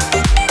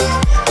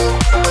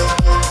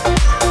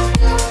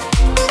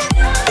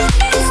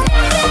 'Cause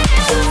nothing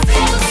ever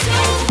felt so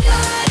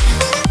good.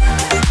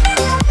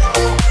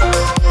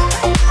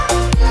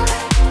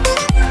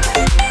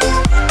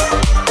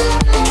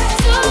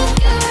 So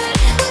good.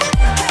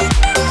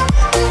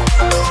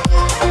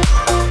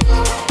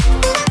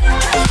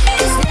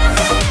 'Cause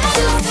nothing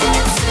ever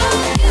felt so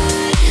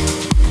good.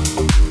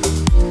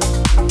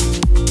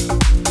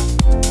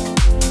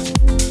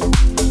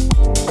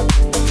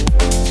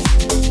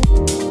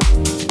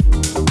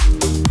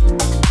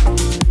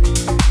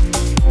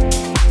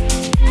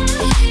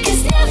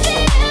 Cause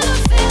nothing ever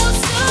felt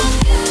so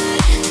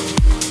good.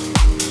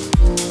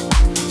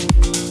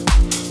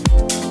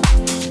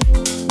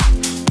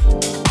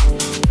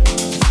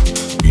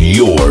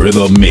 You're in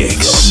the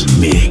mix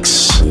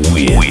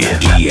with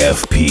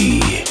DFP.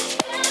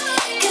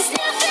 Cause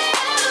nothing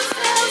ever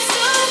felt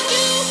so good.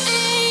 You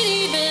ain't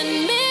even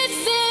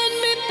missing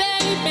me,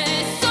 baby.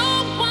 So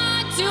why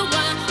do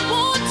I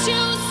want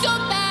you so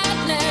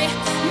badly?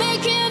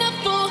 Making a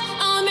fool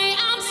of me,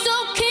 I'm so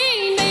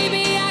keen,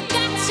 baby. I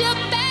got your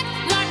back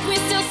like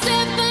we're still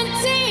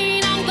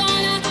 17. I'm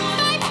gonna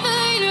fight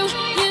for you,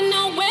 you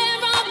know where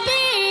I'll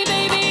be,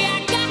 baby. I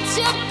got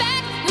your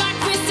back like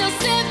we're still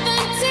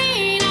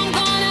 17. I'm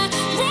gonna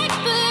fight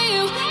for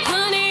you,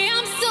 honey.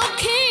 I'm so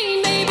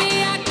keen, baby.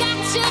 I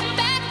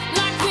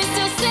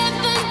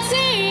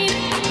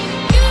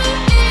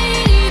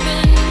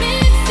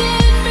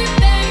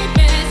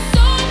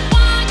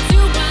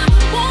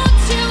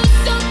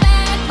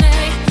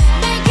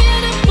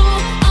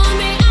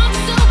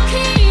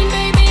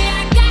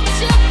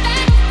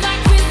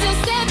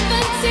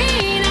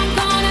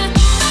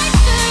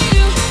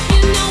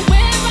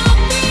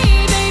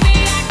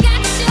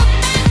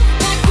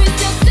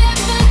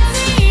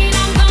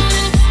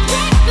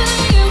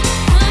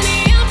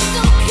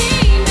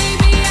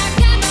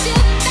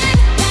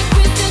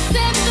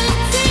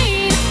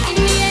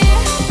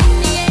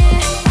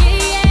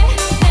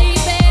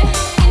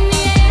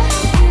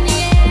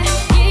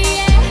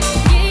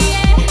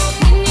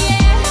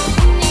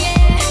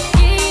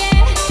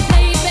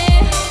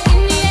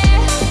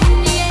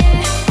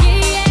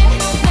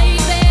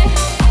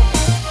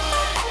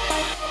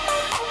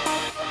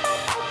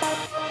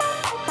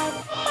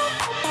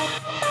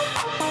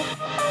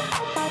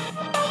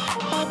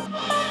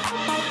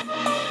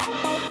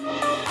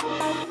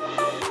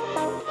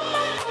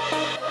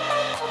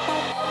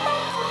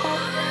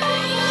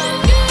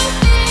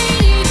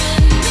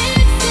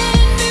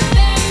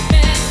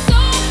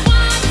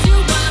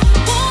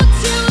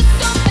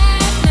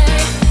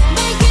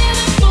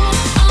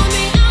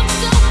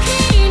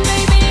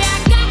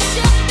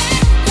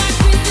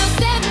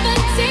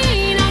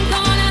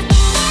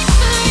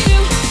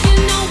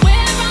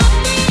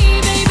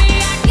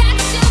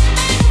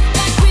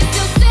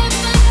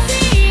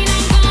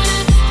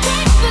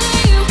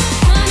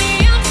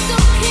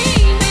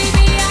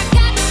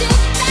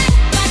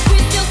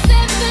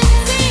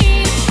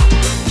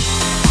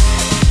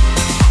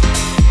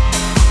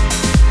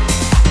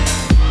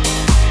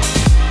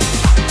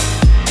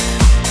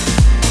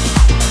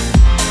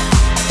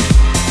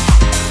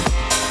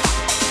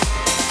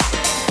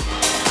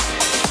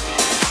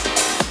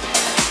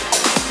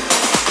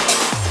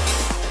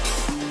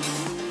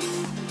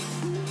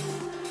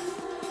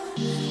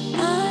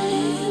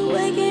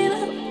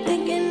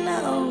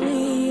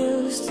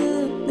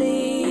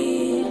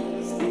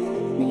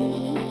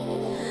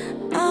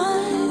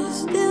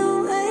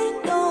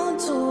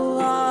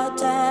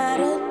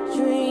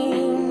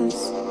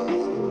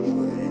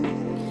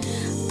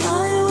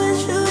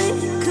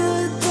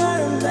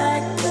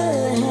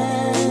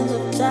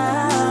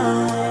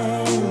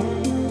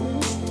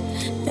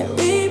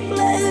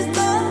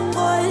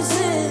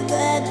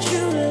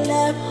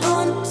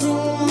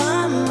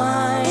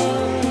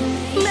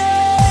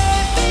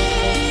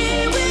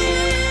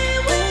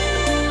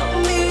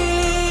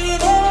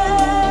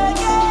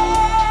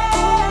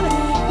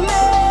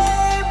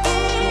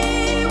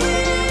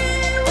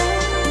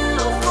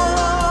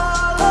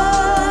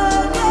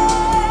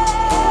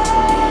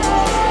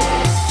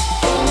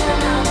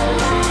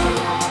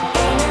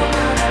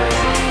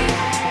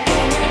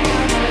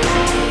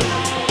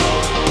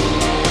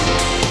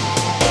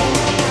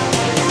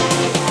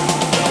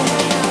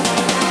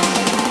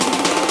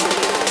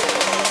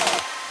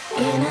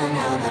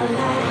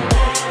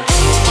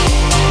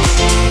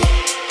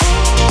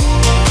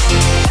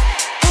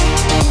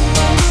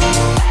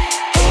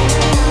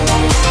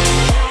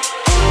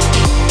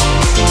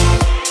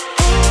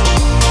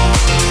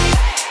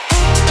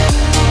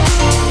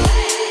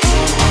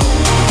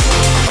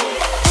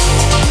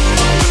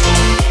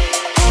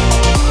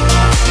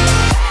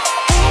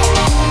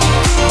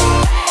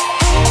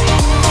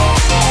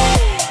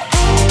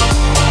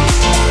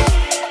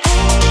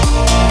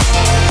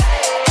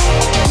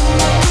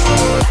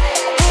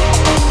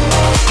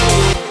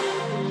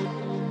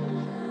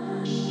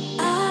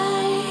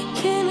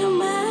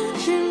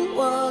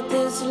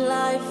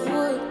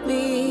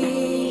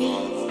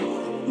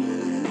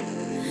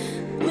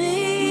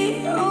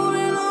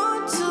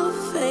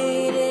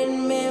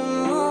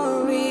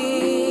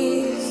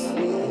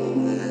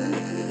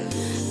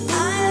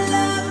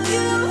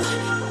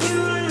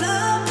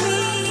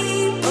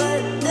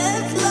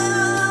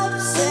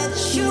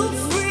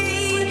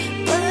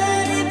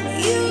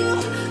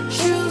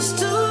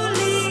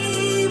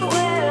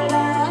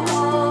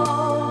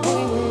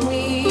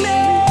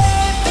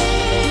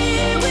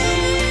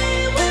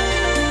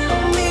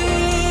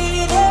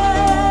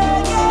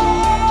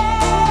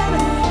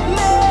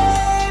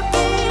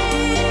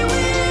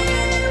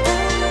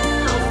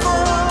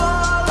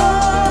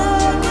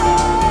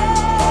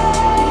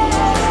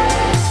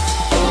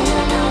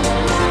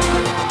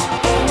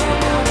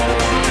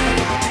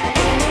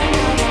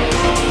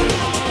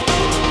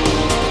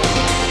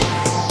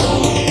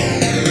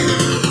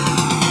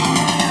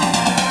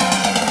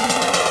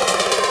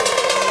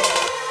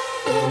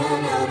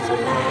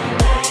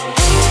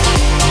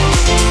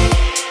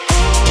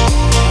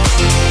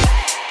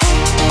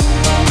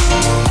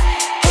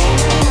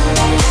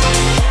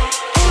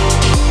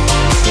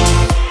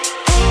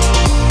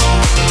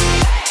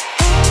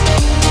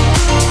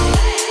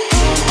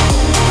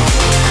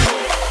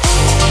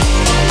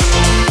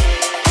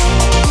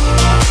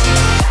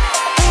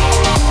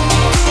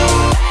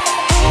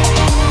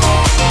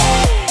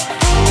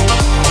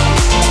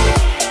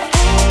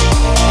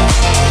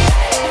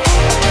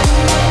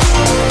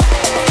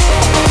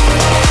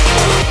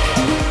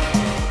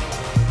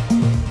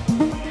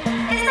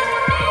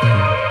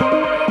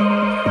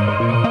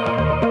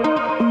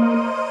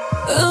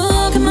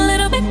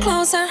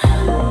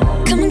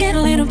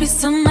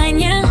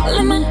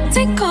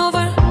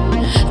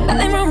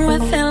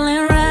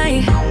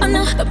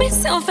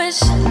selfish.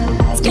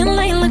 It's getting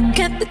late, look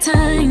at the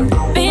time.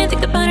 Been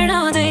thinking about it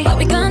all day. What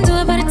we gonna do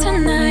about it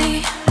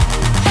tonight?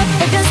 Up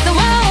against the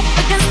wall,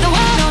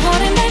 no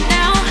holding back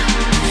now.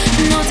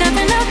 No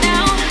tapping out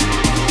now,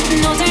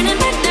 no turning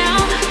back now.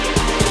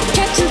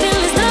 Catching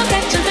feelings now,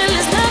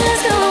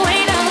 let's go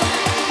away now.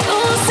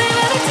 Oh, say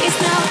what it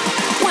tastes now.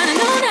 Wanna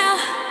know now,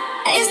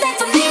 is that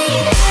for me?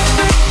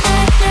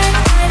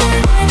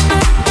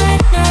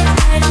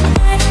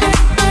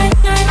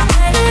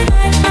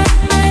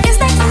 Is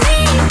that for me?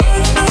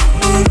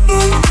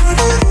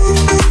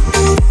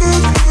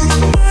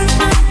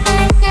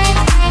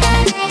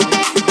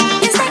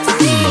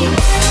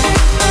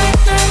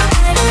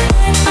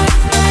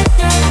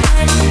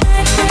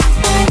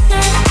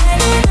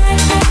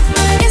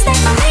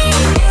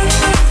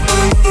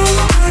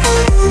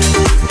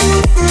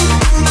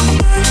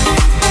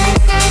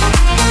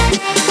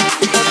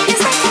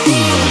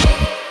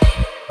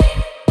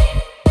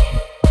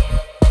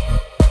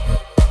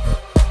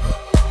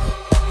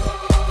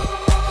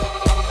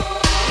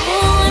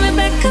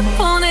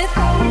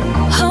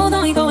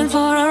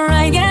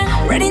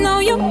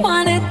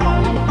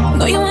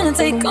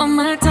 Take all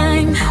my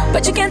time,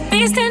 but you can't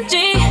be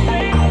stingy.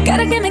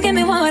 Gotta give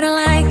me what I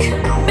like.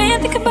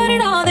 Been thinking about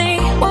it all day.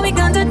 What we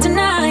gonna do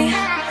tonight?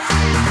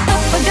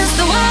 Up against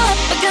the wall,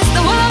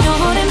 no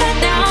holding back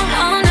now.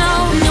 Oh no,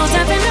 no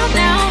tapping out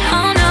now.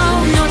 Oh no,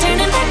 no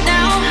turning back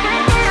now.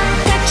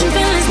 Catching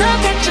feelings now,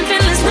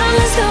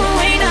 let's go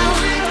away now.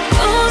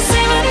 Oh,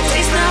 say what it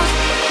tastes now.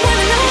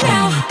 Wanna know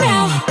now,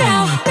 now,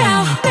 now, now,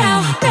 now,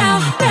 now,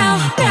 now, now, now, now, now, now, now,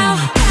 now, now.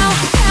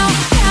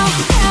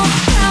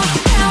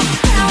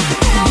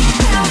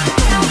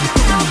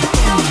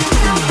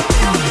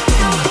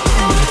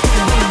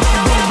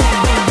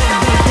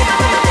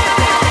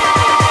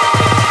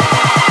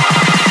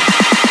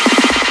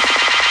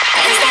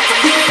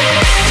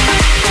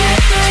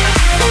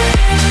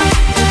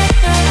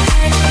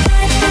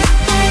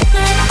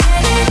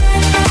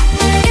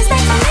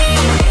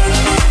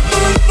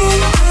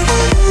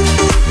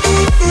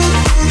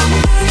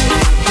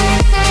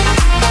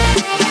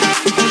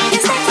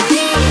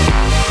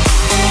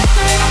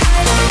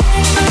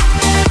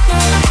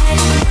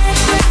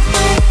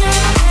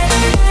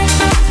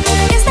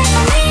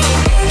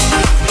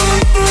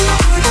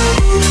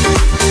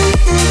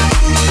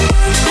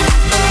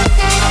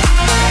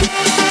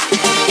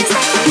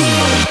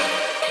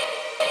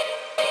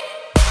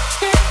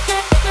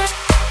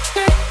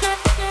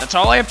 That's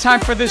all I have time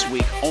for this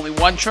week. Only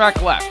one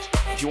track left.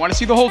 If you want to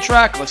see the whole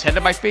track, let's head to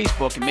my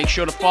Facebook and make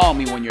sure to follow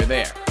me when you're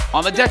there.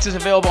 On the Decks is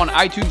available on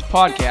iTunes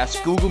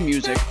Podcasts, Google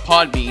Music,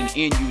 Podbean,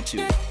 and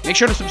YouTube. Make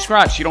sure to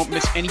subscribe so you don't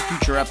miss any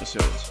future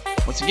episodes.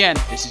 Once again,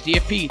 this is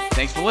DFP.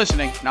 Thanks for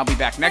listening, and I'll be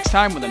back next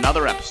time with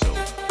another episode.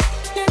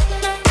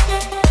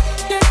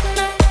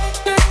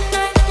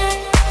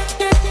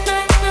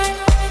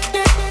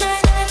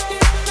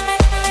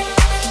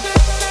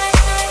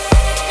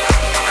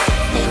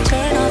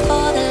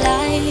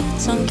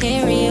 On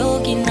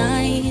karaoke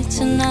nights,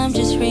 and I'm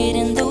just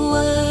reading the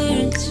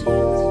words.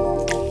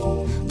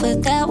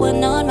 Put that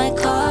one on my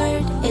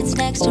card, it's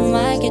next to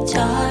my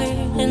guitar,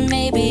 and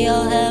maybe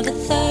I'll have a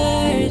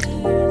third.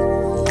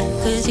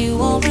 Cause you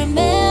won't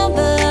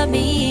remember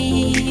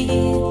me,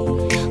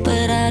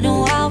 but I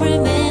know I'll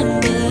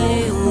remember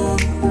you.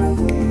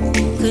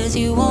 Cause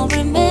you won't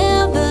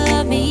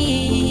remember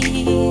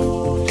me,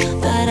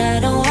 but I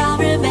know I'll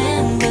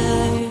remember.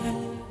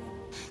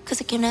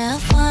 Cause I came to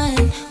have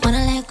fun,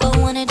 wanna let go,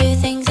 wanna do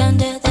things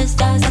under the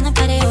stars on the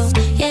patio.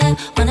 Yeah,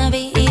 wanna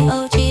be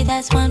EOG,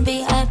 that's one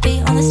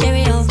BIP on the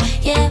stereo.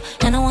 Yeah,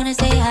 and I wanna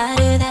say hi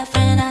to that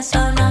friend I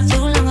saw not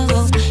too long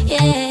ago.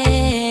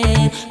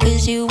 Yeah,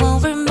 cause you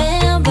won't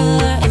remember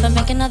if I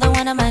make another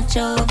one of my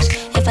jokes,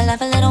 if I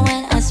laugh a little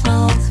when I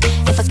smoke,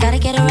 if I gotta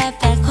get a ride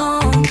back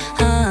home.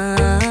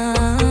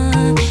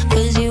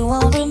 Cause you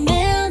won't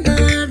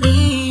remember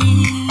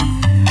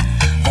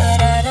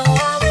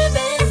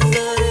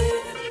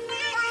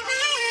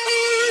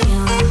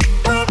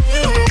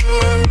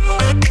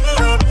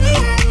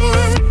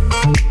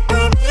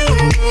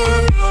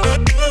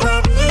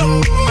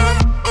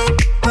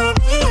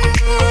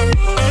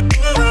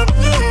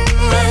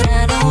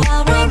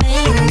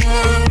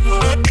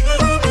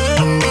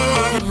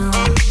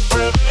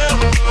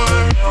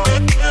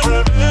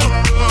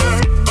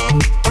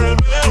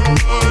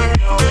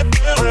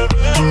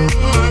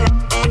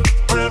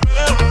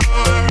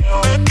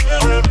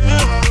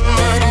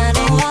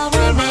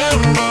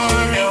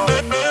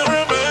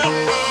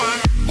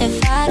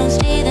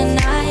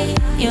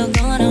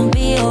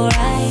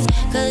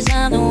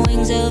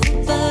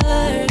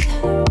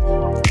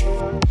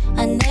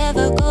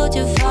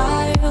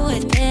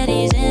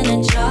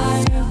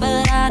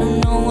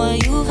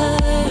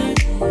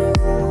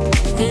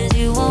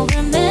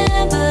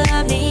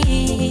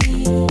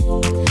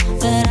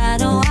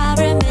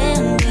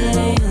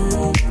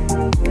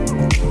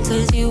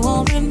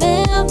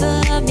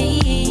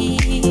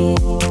me,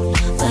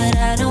 but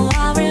I know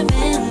I'll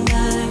remember.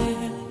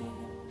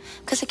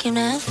 Came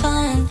to have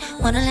fun,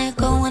 wanna let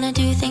go, wanna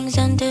do things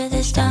under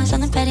the stars on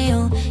the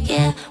patio.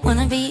 Yeah,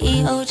 wanna be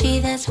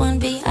OG, that's one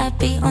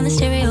B.I.B. on the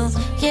stereo.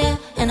 Yeah,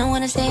 and I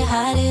wanna say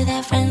hi to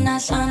that friend I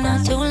saw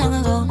not too long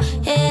ago.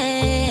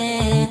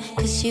 Yeah,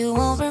 cause you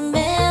won't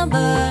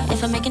remember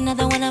if I make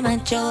another one of my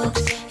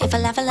jokes. If I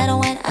laugh a little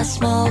when I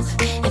smoke.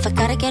 If I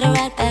gotta get her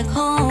right back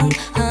home.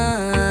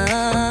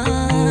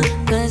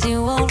 Cause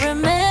you won't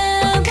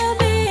remember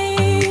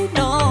me,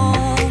 no,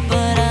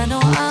 but I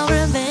know I'll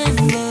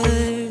remember.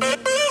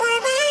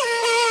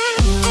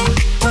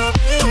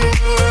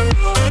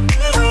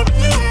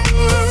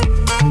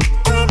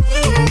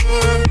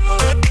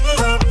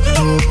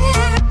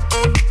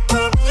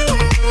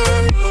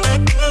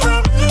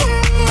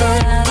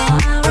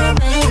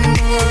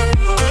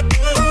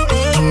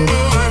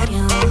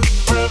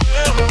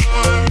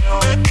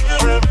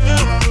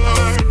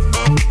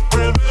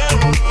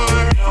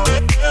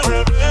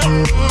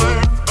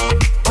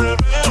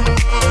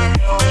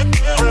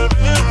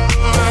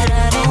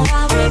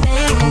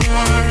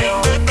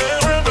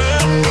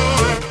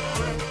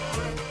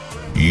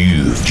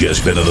 You've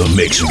just been in the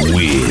mix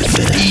with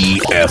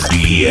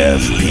EFP.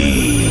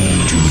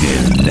 Tune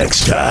in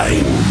next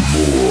time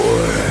for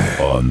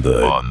more on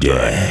the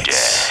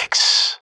decks.